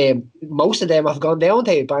most of them have gone down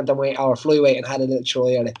to bantamweight or flyweight and had a little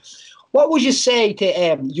try at it. What would you say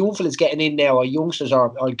to young fellas getting in now, or youngsters,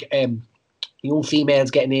 or young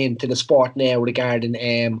females getting into the sport now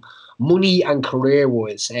regarding money and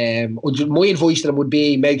career-wise? My advice to them would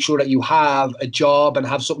be make sure that you have a job and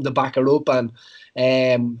have something to back it up. And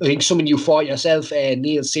I think someone you fought yourself,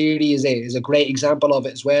 Neil Seardy, is a great example of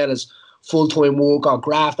it, as well as full-time work or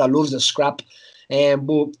graft that loves the scrap.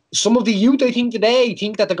 But some of the youth, I think, today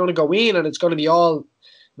think that they're going to go in and it's going to be all,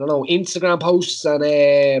 I don't know, Instagram posts, and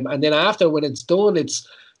then after, when it's done, it's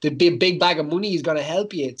the big bag of money is going to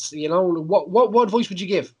help you. It's, you know, what advice would you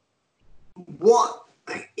give? What,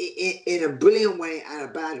 in a brilliant way and a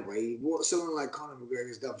bad way, what someone like Conor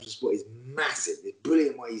McGregor's done for the sport is massive. It's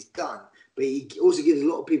brilliant what he's done, but he also gives a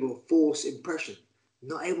lot of people a false impression.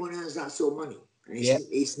 Not everyone earns that sort of money. And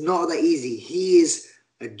it's not that easy. He is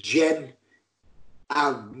a gem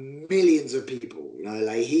out of millions of people. You know,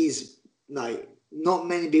 like, he's like, not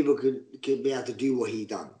many people could be able to do what he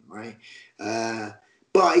done, right?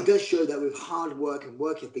 But it does show that with hard work and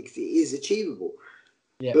work ethics, it is achievable.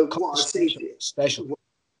 Yeah, but what I say, special.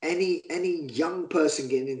 Any young person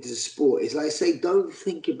getting into the sport is, like I say, don't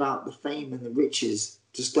think about the fame and the riches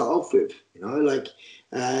to start off with. You know, like,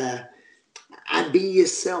 and be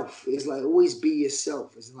yourself. It's like, always be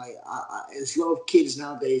yourself. It's like, there's a lot of kids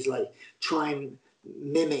nowadays like try and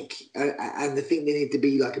mimic, and they think they need to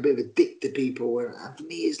be like a bit of a dick to people. And for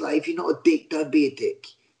me, it's like, if you're not a dick, don't be a dick.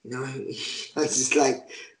 You know, it's just like,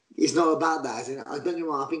 it's not about that. I don't know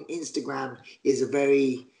why. I think Instagram is a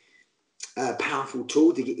very powerful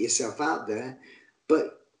tool to get yourself out there,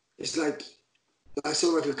 but it's like, I saw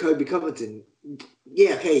like a Kobe Covington.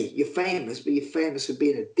 Yeah, okay, you're famous, but you're famous for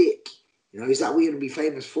being a dick. You know, is that what you're going to be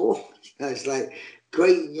famous for? You know, it's like,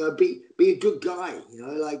 great, you know, be a good guy. You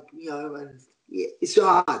know, like, you know, and yeah, it's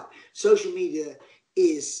hard. Social media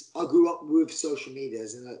is, I grew up with social media,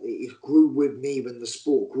 and it grew with me when the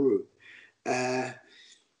sport grew. And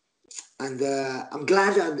I'm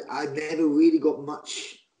glad I never really got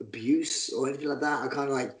much abuse or anything like that. I kind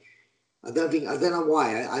of like, I don't know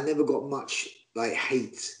why, I never got much like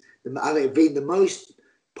hate. I think the most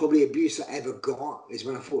probably abuse I ever got is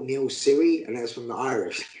when I fought Neil Seardy, and that was from the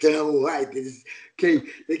Irish. I don't know why.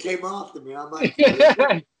 They came after me. I'm like,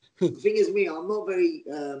 the thing is, me, I'm not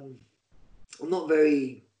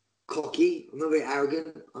very cocky. I'm not very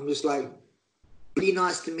arrogant. I'm just like, be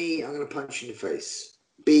nice to me, I'm gonna punch you in the face.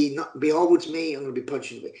 Be horrible to me, I'm gonna be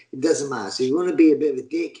punching you in the face. It doesn't matter. So you want to be a bit of a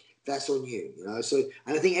dick, that's on you. You know. So,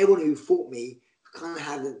 and I think everyone who fought me kind of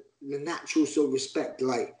had the natural sort of respect.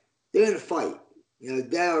 Like, they're in a fight. You know,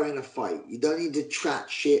 they are in a fight. You don't need to chat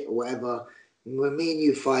shit or whatever. When me and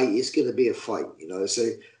you fight, it's gonna be a fight. You know. So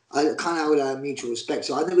I kind of had a mutual respect.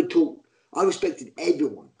 So I never talked. I respected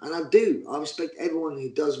everyone, and I do. I respect everyone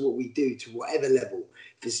who does what we do to whatever level.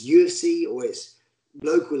 If it's UFC or it's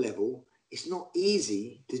local level, it's not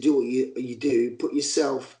easy to do what you do. Put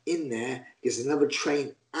yourself in there as another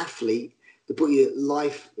trained athlete, to put your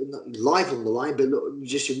life on the line, but look,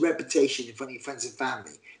 just your reputation in front of your friends and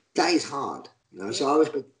family. That is hard, you know. Yeah. So I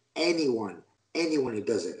respect anyone who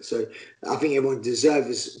does it. So I think everyone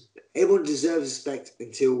deserves respect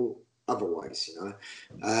until otherwise, you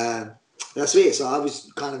know. That's it. So I was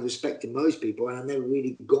kind of respecting most people, and I never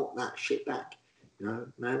really got that shit back, you know,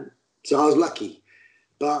 man. So I was lucky,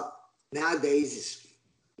 but nowadays it's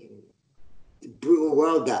the brutal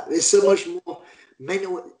world that there's so much more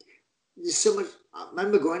mental. There's so much. I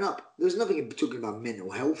remember growing up, there was nothing talking about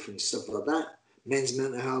mental health and stuff like that. Men's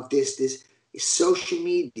mental health, this. It's social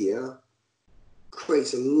media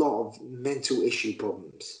creates a lot of mental issue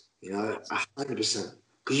problems. You know, 100%.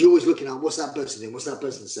 Because you're always looking at what's that person doing, what's that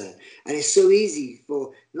person saying, and it's so easy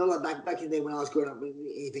for, you know, like back in the day when I was growing up, when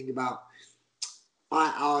you think about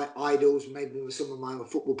our idols, maybe some of my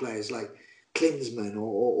football players like Klinsmann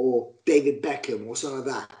or David Beckham or something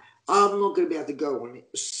like that. I'm not going to be able to go on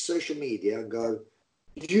social media and go,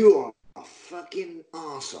 you are a fucking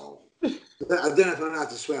arsehole. I don't know if I'm allowed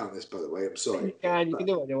to swear on this, by the way. I'm sorry. You can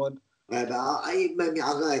do what you want. But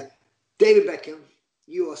I'm like, David Beckham,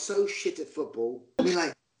 you are so shit at football. I mean,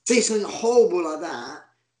 like, say something horrible like that,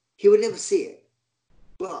 he would never see it.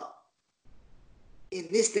 But in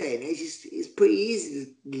this day and age, it's pretty easy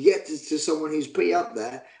to get to someone who's pretty up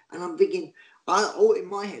there. And I'm thinking, all in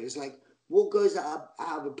my head, it's like, what goes out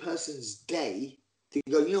of a person's day to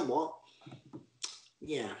go, you know what?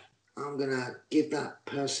 Yeah, I'm going to give that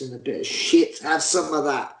person a bit of shit, have some of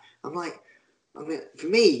that. I'm like, I mean, for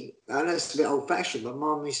me, I know it's a bit old-fashioned, but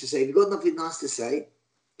Mum used to say, if you've got nothing nice to say,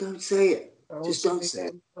 don't say it. Just don't say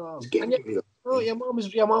it. Just get rid of it. Oh, your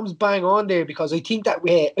mom's bang on there, because I think that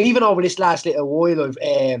even over this last little while,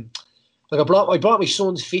 I brought my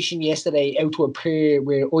son's fishing yesterday out to a pier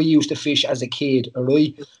where I used to fish as a kid,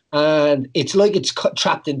 alright? And it's like it's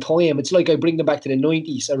trapped in time. It's like I bring them back to the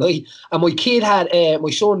 90s, alright? And my kid had,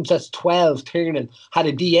 my son that's 12 turning, had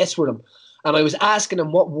a DS with him. And I was asking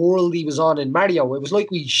him what world he was on in Mario. It was like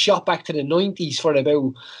we shot back to the 90s for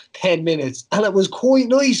about 10 minutes. And it was quite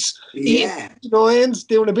nice. Yeah.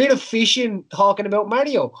 Doing a bit of fishing, talking about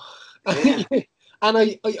Mario. Yeah. And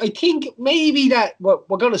I think maybe that we're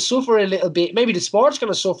going to suffer a little bit. Maybe the sport's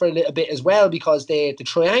going to suffer a little bit as well, because the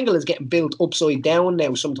triangle is getting built upside down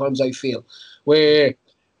now. Sometimes I feel where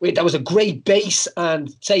that was a great base,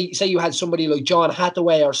 and say you had somebody like John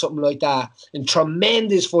Hathaway or something like that, and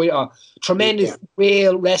tremendous fighter, tremendous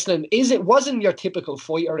real wrestling. Wasn't your typical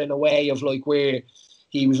fighter in a way of like where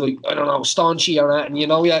he was like, I don't know, staunchy or that, and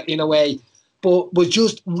in a way. But was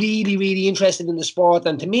just really, really interested in the sport.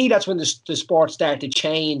 And to me, that's when the sport started to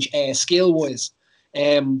change skill-wise.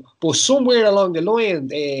 But somewhere along the line,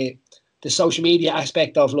 the social media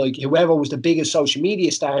aspect of like whoever was the biggest social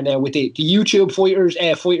media star now with the YouTube fighters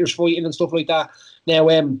fighting and stuff like that. Now,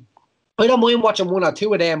 I don't mind watching one or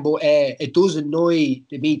two of them, but it does annoy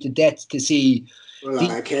me to death to see. Well,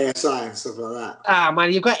 like KSI and stuff like that.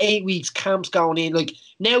 Man, you've got 8 weeks camps going in. Like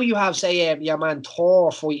now, you have say your man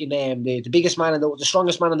Thor fighting the biggest man the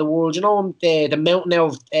strongest man in the world. You know him, the mountain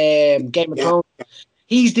of Game of Thrones.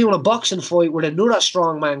 He's doing a boxing fight with another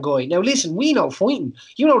strongman guy. Now, listen, we know fighting.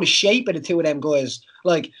 You know the shape of the two of them guys.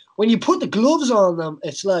 Like when you put the gloves on them,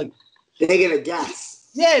 it's like they're gonna gas.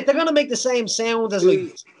 Yeah, they're gonna make the same sound as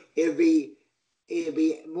like. It'll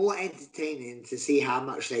be more entertaining to see how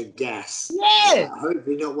much they gas. Yeah.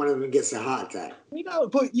 Hopefully not one of them gets a heart attack.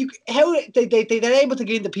 But how they're able to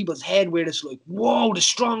get into people's head where it's like, whoa, the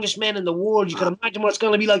strongest men in the world. You can imagine what it's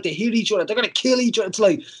going to be like to hit each other. They're going to kill each other. It's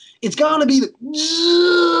like, it's going to be like...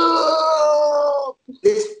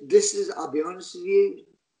 This is, I'll be honest with you,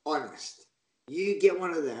 honest. You get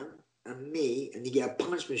one of them and me, and you get a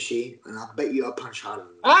punch machine, and I bet you I'll punch harder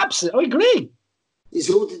than them. Absolutely, I agree. It's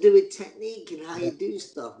all to do with technique and how you do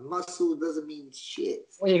stuff. Muscle doesn't mean shit.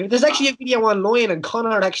 Well, there's actually a video online, and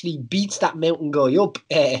Conor actually beats that mountain guy up.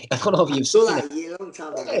 I don't know if you've seen it. Yeah, a long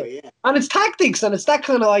time ago, yeah. And it's tactics, and it's that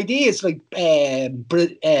kind of idea. It's like,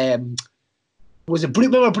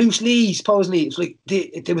 remember Bruce Lee, supposedly? It's like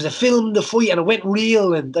there was a film, the fight, and it went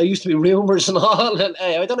real, and there used to be rumours and all. And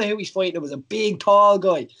I don't know who he's fighting. It was a big, tall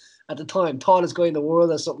guy at the time, tallest guy in the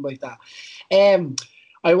world or something like that.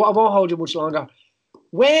 I won't hold you much longer.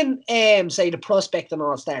 When, say, the prospect and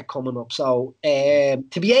all start coming up, so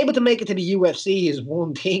to be able to make it to the UFC is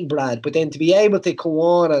one thing, Brad, but then to be able to go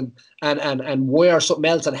on and wear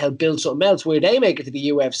something else and help build something else where they make it to the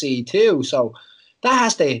UFC too, so that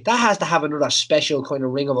has to have another special kind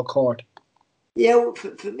of ring of a court. Yeah, well,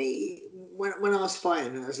 for me, when I was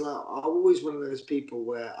fighting, I was like, I'm always one of those people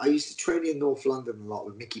where I used to train in North London a lot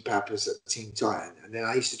with Mickey Pappas at Team Titan, and then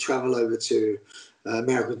I used to travel over to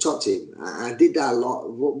American Top Team. I did that a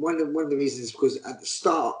lot. One of the reasons is because at the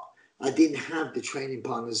start, I didn't have the training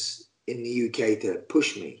partners in the UK to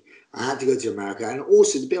push me. I had to go to America. And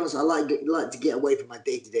also, to be honest, I like to get away from my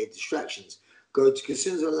day-to-day distractions. Because as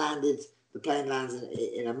soon as the plane lands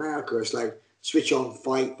in America, it's like, switch on,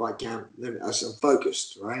 fight camp, then I'm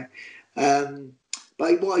focused, right?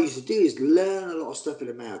 But what I used to do is learn a lot of stuff in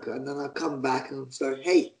America, and then I'd come back and say,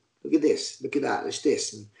 hey, look at this, look at that, there's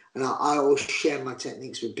this. And I always share my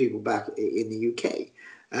techniques with people back in the UK.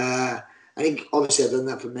 I think obviously I've done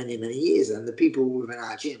that for many, many years. And the people within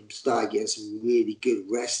our gym started getting some really good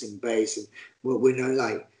wrestling base. And we know,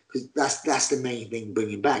 like, because that's the main thing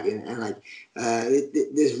bringing back. And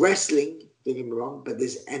there's wrestling, don't get me wrong, but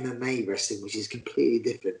there's MMA wrestling, which is completely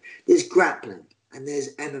different. There's grappling, and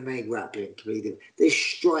there's MMA grappling, completely different. There's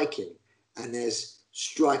striking, and there's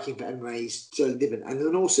striking for MMA is totally different. And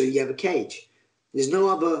then also you have a cage. There's no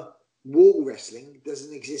other wall wrestling. It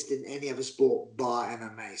doesn't exist in any other sport bar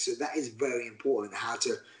MMA. So that is very important, how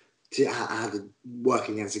to to how to work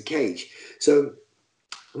against a cage. So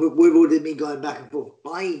with all of me going back and forth,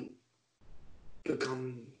 I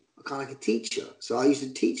become kind of like a teacher. So I used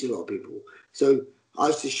to teach a lot of people. So I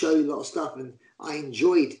used to show you a lot of stuff, and I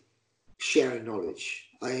enjoyed sharing knowledge.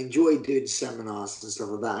 I enjoyed doing seminars and stuff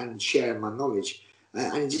like that and sharing my knowledge.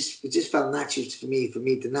 And it just felt natural for me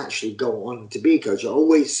to naturally go on to be a coach. I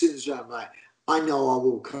always, as soon as I'm like, I know I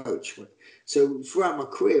will coach. So throughout my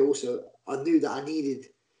career also, I knew that I needed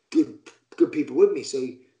good people with me. So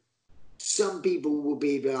some people will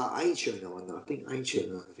be like, I ain't showing no one nothing. I ain't showing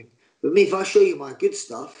no nothing. But me, if I show you my good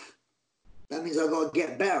stuff, that means I got to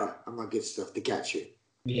get better at my good stuff to catch you.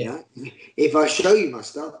 Yeah. You know? If I show you my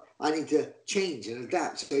stuff, I need to change and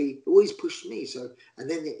adapt. So he always pushed me. So, and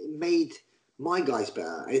then it made my guys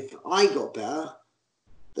better. If I got better,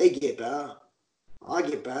 they get better. I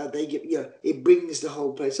get better, they get, it brings the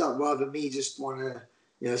whole place up rather than me just want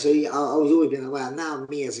to, so I was always been aware. Now,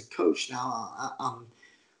 me as a coach, I'm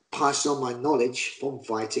passing on my knowledge from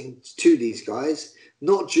fighting to these guys,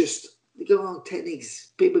 not just, they go on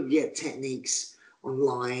techniques. People get techniques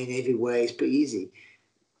online, everywhere, it's pretty easy.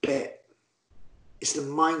 But it's the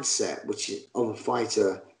mindset of a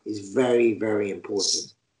fighter is very, very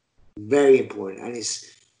important. Very important.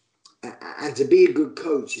 And to be a good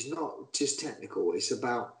coach is not just technical. It's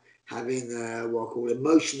about having what I call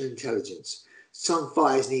emotional intelligence. Some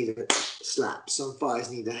fighters need a slap. Some fighters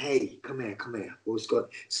need a, hey, come here. What's going on?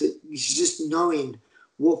 So it's just knowing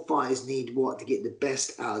what fighters need what to get the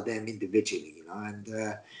best out of them individually, And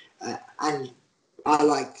I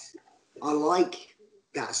like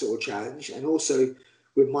that sort of challenge. And also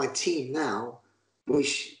with my team now,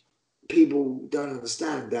 which people don't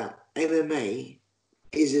understand, that MMA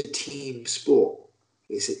is a team sport.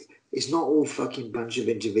 It's not all fucking bunch of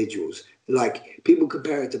individuals. Like, people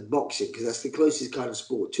compare it to boxing because that's the closest kind of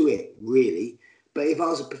sport to it, really. But if I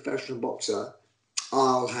was a professional boxer,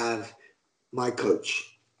 I'll have my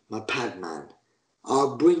coach, my pad man.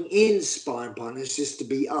 I'll bring in sparring partners just to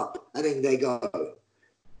be up, and then they go.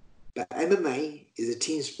 But MMA is a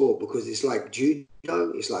team sport because it's like judo,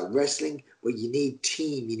 it's like wrestling, where you need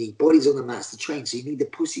team, you need bodies on the mats to train, so you need to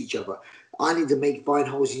push each other. I need to find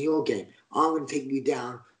holes in your game. I'm going to take you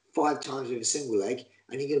down 5 times with a single leg,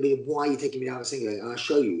 and you're going to be, why are you taking me down with a single leg? And I'll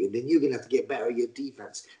show you, and then you're going to have to get better at your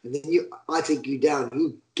defense. And then I take you down,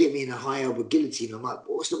 you get me in a high elbow guillotine. I'm like,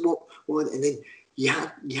 what? And then you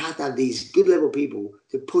have to have these good level people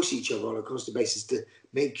to push each other on a constant basis to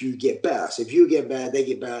make you get better. So if you get better, they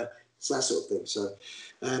get better. It's that sort of thing. So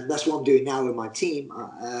that's what I'm doing now with my team,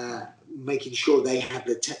 making sure they have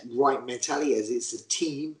the right mentality as it's a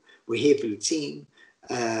team. We're here for the team.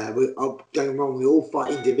 Don't get me wrong, we all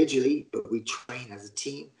fight individually, but we train as a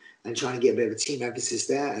team and trying to get a bit of a team emphasis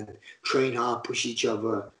there and train hard, push each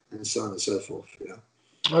other, and so on and so forth.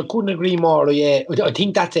 I couldn't agree more. Yeah, I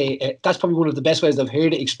think that's probably one of the best ways I've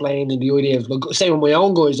heard it explained. In the idea of, like, say, with my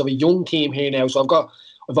own guys, I have a young team here now, so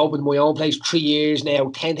I've opened my own place 3 years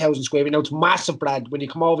now, 10,000 square meters. Now it's massive, Brad. When you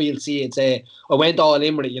come over, you'll see it's I went all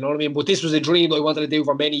in with it, you know what I mean? But this was a dream that I wanted to do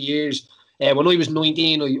for many years. When I was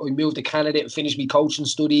 19, I moved to Canada and finished my coaching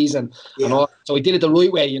studies and all. So I did it the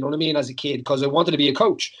right way, you know what I mean, as a kid, because I wanted to be a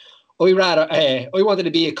coach. I wanted to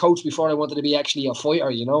be a coach before I wanted to be actually a fighter,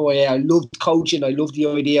 you know. I loved coaching. I loved the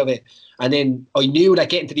idea of it. And then I knew that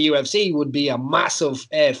getting to the UFC would be a massive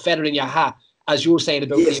feather in your hat, as you were saying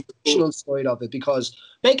about the emotional side of it, because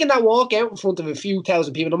making that walk out in front of a few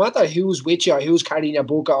thousand people, no matter who's with you or who's carrying your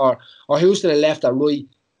book or who's to the left or right,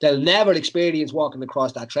 they'll never experience walking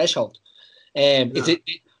across that threshold. It's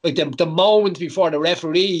like the moment before the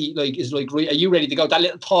referee is like, are you ready to go? That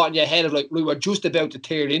little thought in your head of like, we were just about to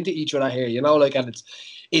tear into each other here, you know, like, and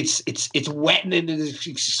it's wetting and it's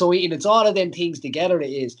exciting. It's all of them things together. It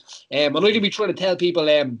is. And I'd be trying to tell people,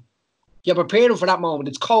 you're preparing for that moment.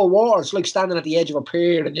 It's cold water. It's like standing at the edge of a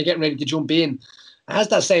pier and you're getting ready to jump in. It has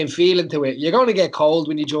that same feeling to it. You're going to get cold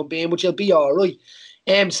when you jump in, but you'll be all right.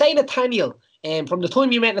 Say Nathaniel. From the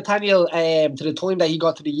time you met Nathaniel to the time that he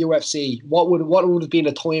got to the UFC, what would have been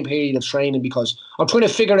the time period of training? Because I'm trying to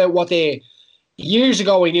figure out years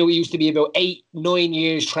ago I knew it used to be about 8-9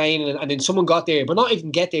 years training, and then someone got there, but not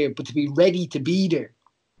even get there, but to be ready to be there.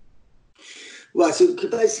 Right, so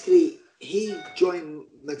basically he joined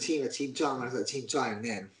my team at Team Time. I was at Team Time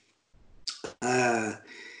then.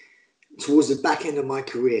 Towards the back end of my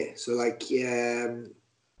career, so like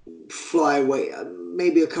flyweight,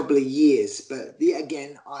 maybe a couple of years, but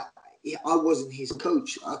again, I wasn't his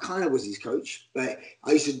coach. I kind of was his coach, but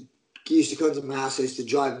I used to come to my house. I used to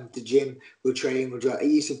drive him to the gym. We'd train. He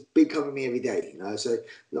used to cover me every day, you know. So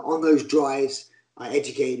on those drives, I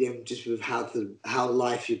educated him just with how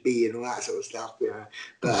life should be and all that sort of stuff, you know.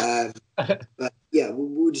 But yeah, we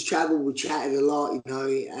would just travel, we chatted a lot, you know,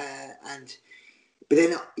 but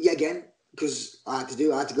then again, because I had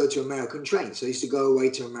to go to America and train, so I used to go away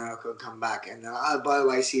to America and come back, and by the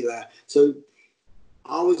way, see that. So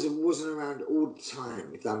I wasn't around all the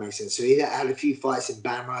time, if that makes sense. So he had a few fights in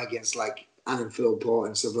Bama against like Alan Philpott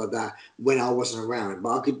and stuff like that when I wasn't around.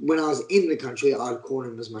 But when I was in the country, I'd call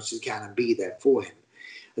him as much as I can and be there for him.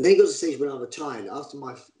 And then he got to the stage when I retired. After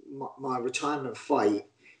my retirement fight,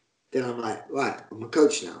 then I'm like, right, I'm a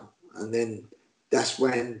coach now. And then that's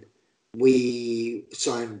when we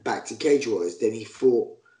signed back to Cage Warriors. Then he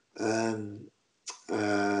fought Vaughan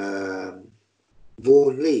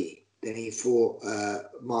Lee. Then he fought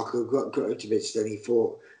Marko Grotovic. Then he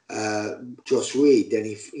fought Josh Reed.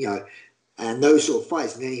 Then and those sort of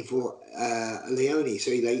fights. And then he fought Leone.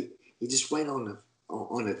 So he just went on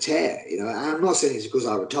a tear, you know. And I'm not saying it's because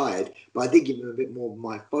I retired, but I did give him a bit more of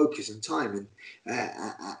my focus and time,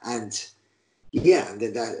 and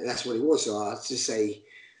that's what it was. So I'd just say,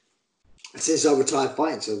 since I retired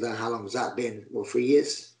fighting, so then how long has that been? What, 3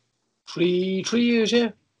 years? 3 years,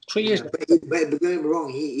 yeah. 3 years. But don't get me wrong,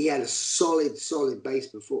 he had a solid base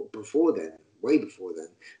before then, way before then.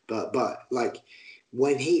 But like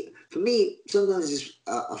when for me, sometimes it's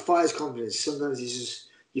a fighter's confidence. Sometimes it's just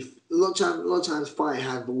a lot of times fighting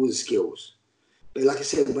has all the skills. But like I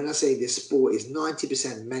said, when I say this sport is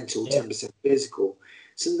 90% mental, 10% physical,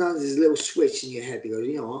 sometimes there's a little switch in your head that goes,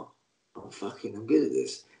 you know what, I'm good at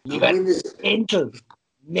this. Mental.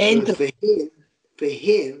 For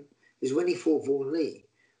him is when he fought Vaughan Lee.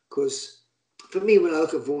 Because for me, when I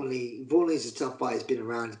look at Vaughan Lee's a tough fight. He's been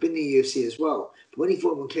around. He's been in the UFC as well. But when he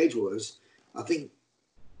fought him on Cage Warriors, I think,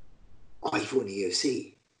 he fought in the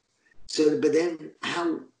UFC. So, but then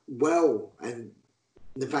how well and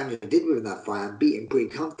Nathaniel did with that fight and beat him pretty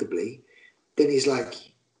comfortably, then he's like,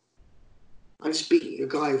 I just beat a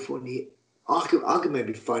guy who fought in the I could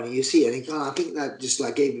maybe fight in the UFC. And I think that just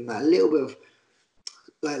like gave him that little bit of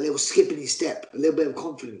like a little skip in his step, a little bit of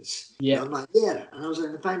confidence. Yeah. And I'm like, yeah. And I was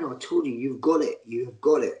like, Nathaniel, I told you, you've got it. You've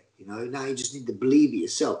got it. You know, now you just need to believe it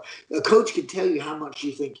yourself. A coach can tell you how much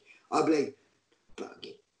you think. I'd be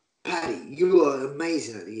like, Paddy, you are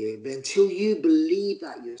amazing at the game. But until you believe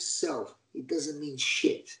that yourself, it doesn't mean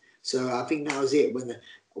shit. So I think that was it.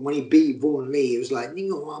 When he beat Vaughan Lee, it was like, you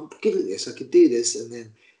know, I'm good at this. I could do this. And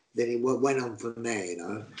then it went on from there, you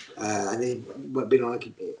know. And then been on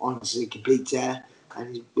honestly complete tear.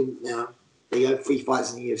 And he's been, you know, they had 3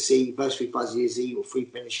 fights in the UFC. First 3 fights in the UFC or 3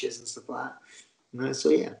 finishes and stuff like that. You know, so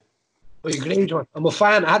yeah. I agree, John. I'm a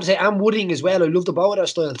fan. I have to say, I'm Wooding as well. I love the both of their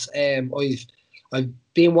styles. I've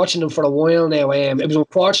been watching them for a while now. It was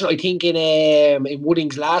unfortunate, I think, in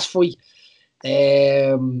Wooding's last fight.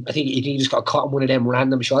 I think he just got caught in one of them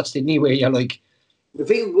random shots, didn't he? Where you're like, the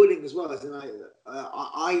thing with Wooding as well is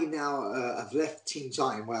I now have left Team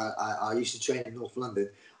Titan where I used to train in North London,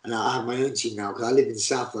 and I have my own team now because I live in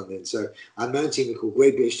South London. So I have my own team called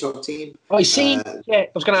Great British Top Team. Oh, I see. I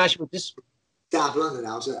was going to ask you about this. South London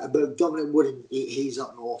now. So, but Dominic Wooding, he's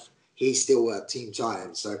up north. He's still Team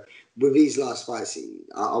Titan. So with these last fights,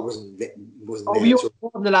 I wasn't there. Oh, you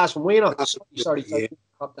were in the last one, were you not? Sorry. Yeah.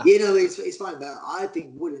 It's fine. But I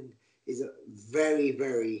think Wooding is a very,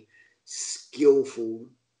 very skillful,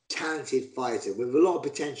 talented fighter with a lot of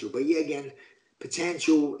potential. But yeah, again,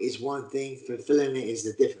 potential is one thing. Fulfilling it is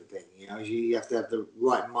the different thing. You know, you have to have the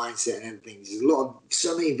right mindset and everything. There's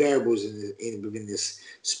so many variables within this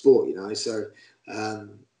sport. You know, so I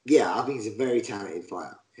think he's a very talented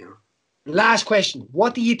fighter. You know. Last question: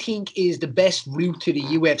 what do you think is the best route to the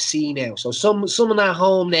UFC now? So someone at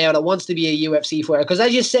home now that wants to be a UFC fighter, because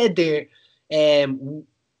as you said there,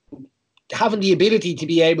 having the ability to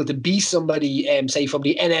be able to beat somebody, say from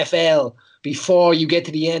the NFL before you get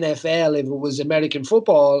to the NFL, if it was American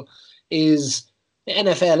football, is the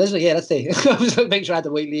NFL, isn't it? Yeah, that's the. I was making sure I had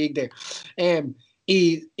the right league there.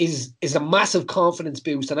 Is a massive confidence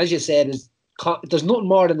boost, and as you said, there's nothing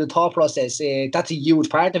more than the thought process. That's a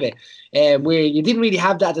huge part of it. Where you didn't really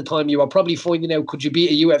have that at the time, you were probably finding out could you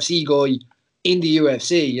beat a UFC guy in the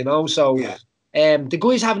UFC, you know? So yeah. The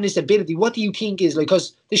guys having this ability, what do you think is like?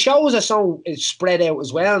 Because the shows are so spread out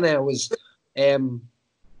as well now. Is it's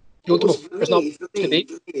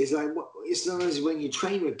like it's not as when you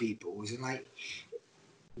train with people. It's like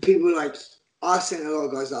people like I send a lot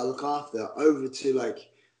of guys that I look after over to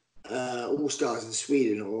like All Stars in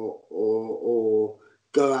Sweden or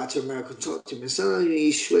go out to America and talk to them. And sometimes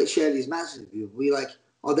you share these matches with people. We're like,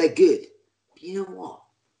 oh, they're good. But you know what?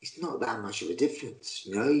 It's not that much of a difference.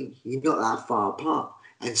 You know, you're not that far apart.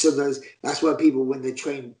 And sometimes that's why people, when they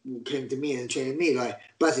came to me and training me, like,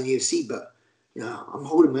 but in UFC, but I'm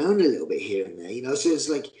holding my own a little bit here and there, So it's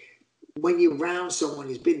like when you're around someone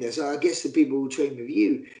who's been there. So I guess the people who train with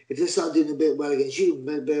you, if they start doing a bit well against you,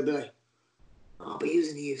 they'll be like, oh, but he was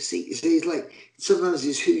in the UFC. So it's like sometimes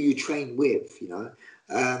it's who you train with,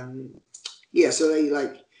 So they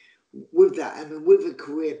like with that, and then with a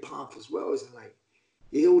career path as well, isn't like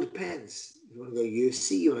it all depends. You want to go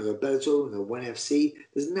UFC, you want to go Bellator, you want to go ONE FC.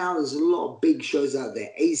 There's a lot of big shows out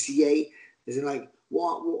there. ACA, there's like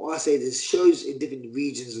what I say. There's shows in different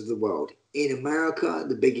regions of the world. In America,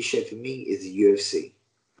 the biggest show for me is the UFC.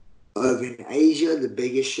 Over in Asia, the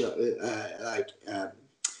biggest show,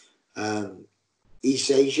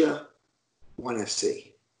 East Asia, ONE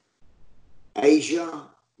FC. Asia,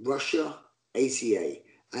 Russia, ACA.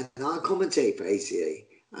 And I commentate for ACA.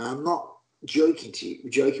 And I'm not joking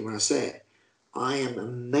when I say it. I am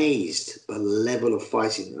amazed by the level of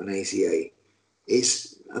fighting on ACA.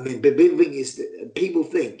 The big thing is that people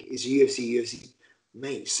think it's UFC.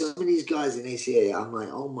 Mate, some of these guys in ACA, I'm like,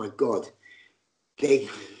 oh my God. They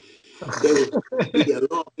will beat a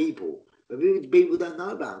lot of people. But people don't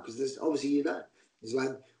know about them because obviously you don't. It's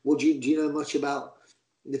like, well, do you know much about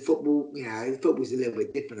the football? The football's a little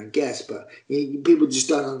bit different, I guess, but people just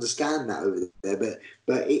don't understand that over there.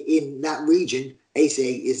 But in that region, ACA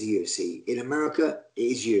is the UFC. In America, it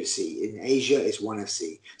is UFC. In Asia, it's ONE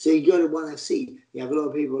FC. So you go to ONE FC, you have a lot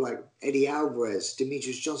of people like Eddie Alvarez,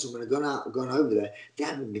 Demetrius Johnson, when they've gone over there, they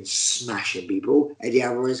haven't been smashing people. Eddie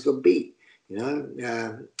Alvarez got beat.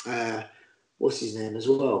 What's his name as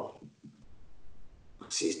well?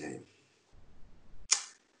 What's his name?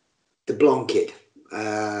 The blonde kid.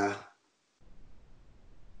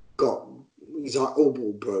 He's like all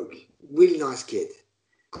ball broke. Really nice kid.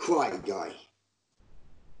 Quiet guy.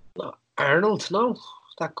 No, Arnold, no.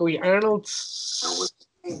 That guy Arnold.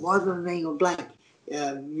 Why is my name on blank?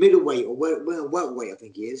 Middleweight or welterweight, I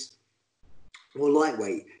think he is. Or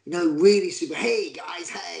lightweight. Really super. Hey guys,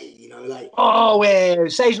 hey. Oh,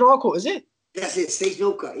 Sage Northcutt, is it? That's it, Sage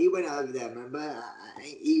Northcutt. He went over there, remember?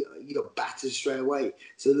 He got battered straight away.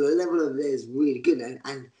 So the level over there is really good.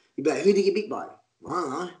 And you're like, who did you get beat by? I don't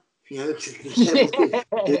know. The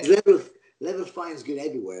level's good. Level fighting's good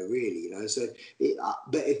everywhere, really. So,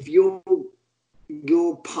 but if your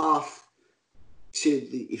path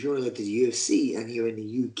if you want to go to the UFC and you're in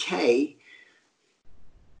the UK,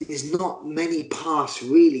 there's not many paths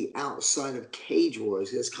really outside of Cage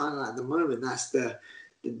Wars. It's kind of like at the moment that's the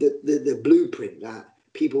blueprint that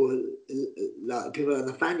people like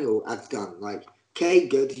Nathaniel have done. Like, okay,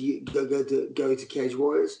 go to Cage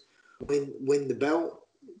Warriors, win the belt,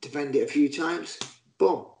 defend it a few times,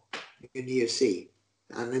 boom, in the UFC.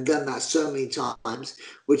 And they've done that so many times,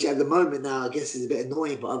 which at the moment now I guess is a bit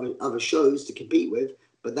annoying for other shows to compete with.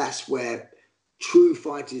 But that's where true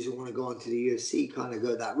fighters who want to go onto the UFC kind of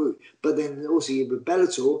go that route. But then also with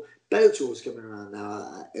Bellator's coming around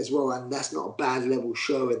now as well, and that's not a bad level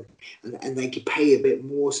show, and they can pay a bit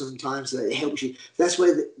more sometimes, so it helps you. That's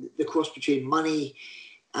where the cross between money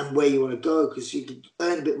and where you want to go, because you can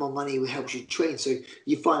earn a bit more money, it helps you train. So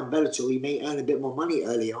you fight in Bellator, you may earn a bit more money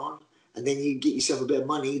early on, and then you get yourself a bit of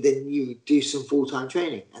money, then you do some full-time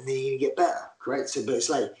training, and then you get better, correct? So, but it's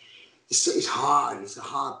like, it's hard. It's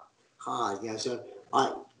hard. So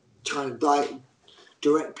I try and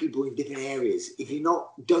direct people in different areas. If you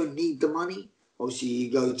don't need the money, obviously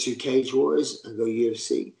you go to Cage Warriors and go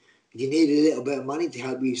UFC. If you need a little bit of money to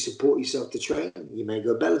help you support yourself to train, you may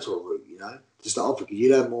go Bellator route, to start off with, because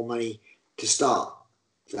you'd earn more money to start.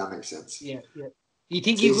 If that makes sense. Yeah. Do you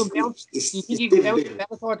think you can bounce? Do you think you can bounce from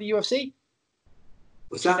Bellator to UFC?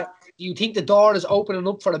 What's that? Do you think the door is opening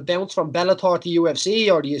up for a bounce from Bellator to UFC,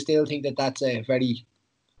 or do you still think that that's a very...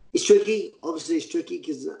 It's tricky. Obviously, it's tricky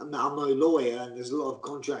because I'm no lawyer, and there's a lot of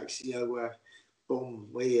contracts, where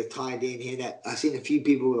you're tied in here. That I've seen a few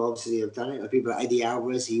people who obviously have done it. People like Eddie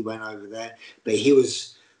Alvarez, he went over there, but he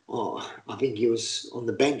was, I think he was on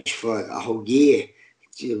the bench for a whole year,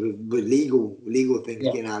 with legal things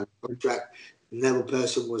getting out of the contract. Another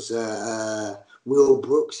person was Will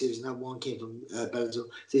Brooks. There's another one came from Bellator. So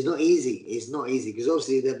it's not easy. It's not easy because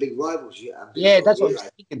obviously they're big rivals. Yeah, that's what I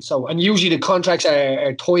was thinking. So, and usually the contracts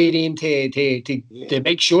are tied in to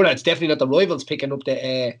make sure that it's definitely not the rivals picking up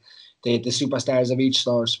the superstars of each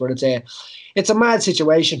source. But it's a mad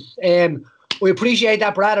situation. We appreciate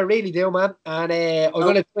that, Brad. I really do, man. And I'm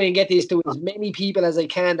going to try and get this to as many people as I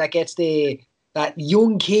can that gets that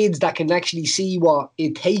young kids that can actually see what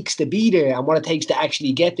it takes to be there and what it takes to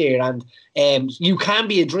actually get there. And you can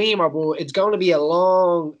be a dreamer, but it's going to be a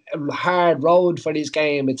long, hard road for this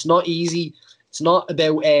game. It's not easy. It's not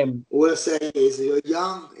about What I say is, you're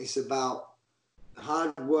young. It's about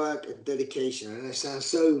hard work and dedication. And it sounds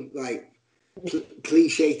so like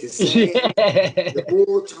cliche to say it. The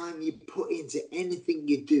more time you put into anything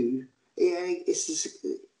you do, it's just,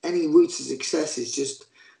 any route to success is just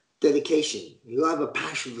dedication. You have a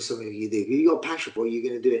passion for something you do. If you got passion for it, you're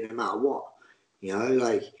going to do it no matter what.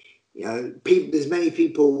 People. There's many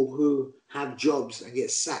people who have jobs and get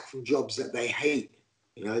sacked from jobs that they hate.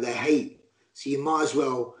 They hate. So you might as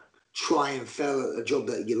well try and fail at a job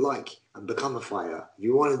that you like and become a fighter. If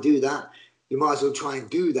you want to do that, you might as well try and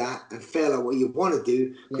do that and fail at what you want to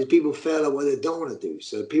do, because people fail at what they don't want to do.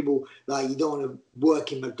 So people, like, you don't want to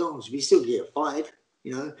work in McDonald's, but you still get fired.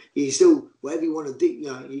 You still, whatever you want to do,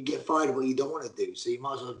 you get fired at what you don't want to do. So you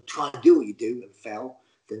might as well try and do what you do and fail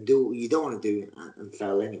than do what you don't want to do and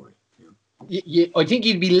fail anyway. I think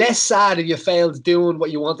you'd be less sad if you failed doing what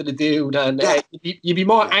you wanted to do than you'd be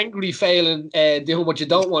more angry failing doing what you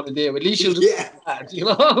don't want to do. At least you'll do that,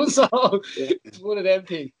 So it's one of them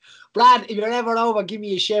things. Brad, if you're ever over, give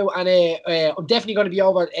me a shout, and I'm definitely going to be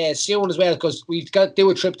over soon as well, because we've got to do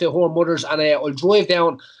a trip to her mother's, and I'll drive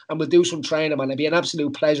down and we'll do some training, man. It'd be an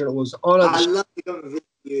absolute pleasure. It was honoured. I'd love to come and visit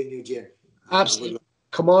you in your gym. Absolutely.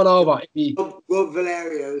 Come on over. Rob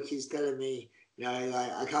Valerio keeps telling me,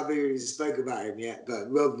 I can't believe we spoke about him yet, but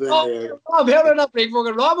Rob Valerio. I'm hearing that big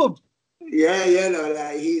fucking Rob.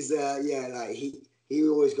 He's he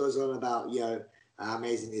always goes on about how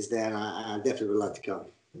amazing he is there, and I definitely would like to come.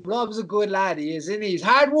 Rob's a good lad, he is, isn't he? He's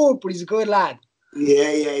hard work, but he's a good lad.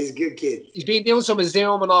 Yeah, he's a good kid. He's been doing some of his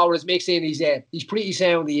Zoom and all with his mixing. He's pretty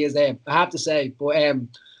sound, he is, I have to say. But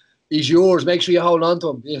he's yours. Make sure you hold on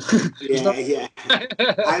to him. Yeah.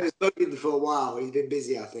 I haven't spoken to him for a while. He's been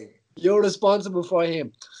busy, I think. You're responsible for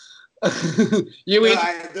him. I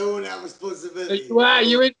don't want that responsibility.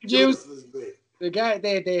 You introduced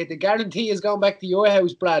the guarantee is going back to your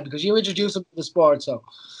house, Brad, because you introduced him to the sport. So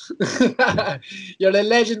you're a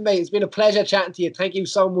legend, mate. It's been a pleasure chatting to you. Thank you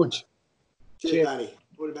so much. Cheers, Daddy.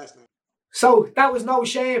 All the best, mate. So that was No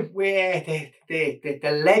Shame with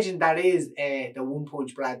the legend that is the One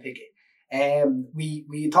Punch Brad Pickett.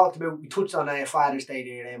 We touched on Father's Day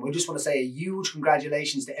there. I just want to say a huge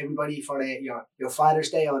congratulations to everybody for your Father's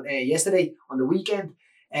Day on yesterday on the weekend.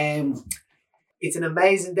 It's an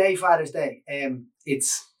amazing day, Father's Day.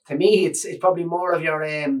 It's probably more of your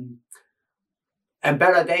a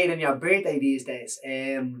better day than your birthday these days.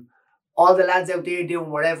 All the lads out there doing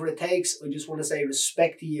whatever it takes, I just want to say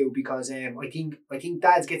respect to you, because I think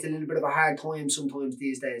dads get a little bit of a hard time sometimes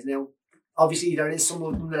these days. Now, obviously, there is some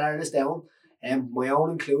of them that are let us down, my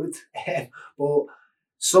own included. But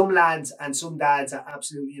some lads and some dads are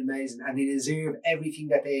absolutely amazing, and they deserve everything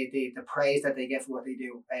that the praise that they get for what they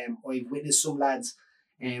do. I've witnessed some lads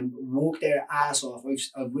work their ass off.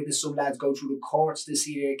 I've witnessed some lads go through the courts to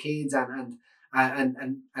see their kids and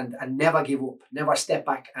never give up, never step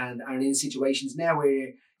back, and are in situations now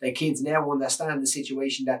where their kids now understand the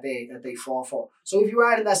situation that they fought for. So if you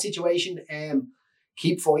are in that situation,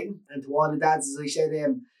 keep fighting. And to all the dads, as I said,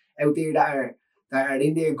 out there that are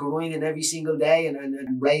in there grinding every single day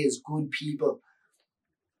and raise good people,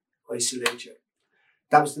 I salute you.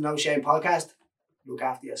 That was the No Shame podcast. Look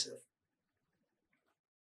after yourself.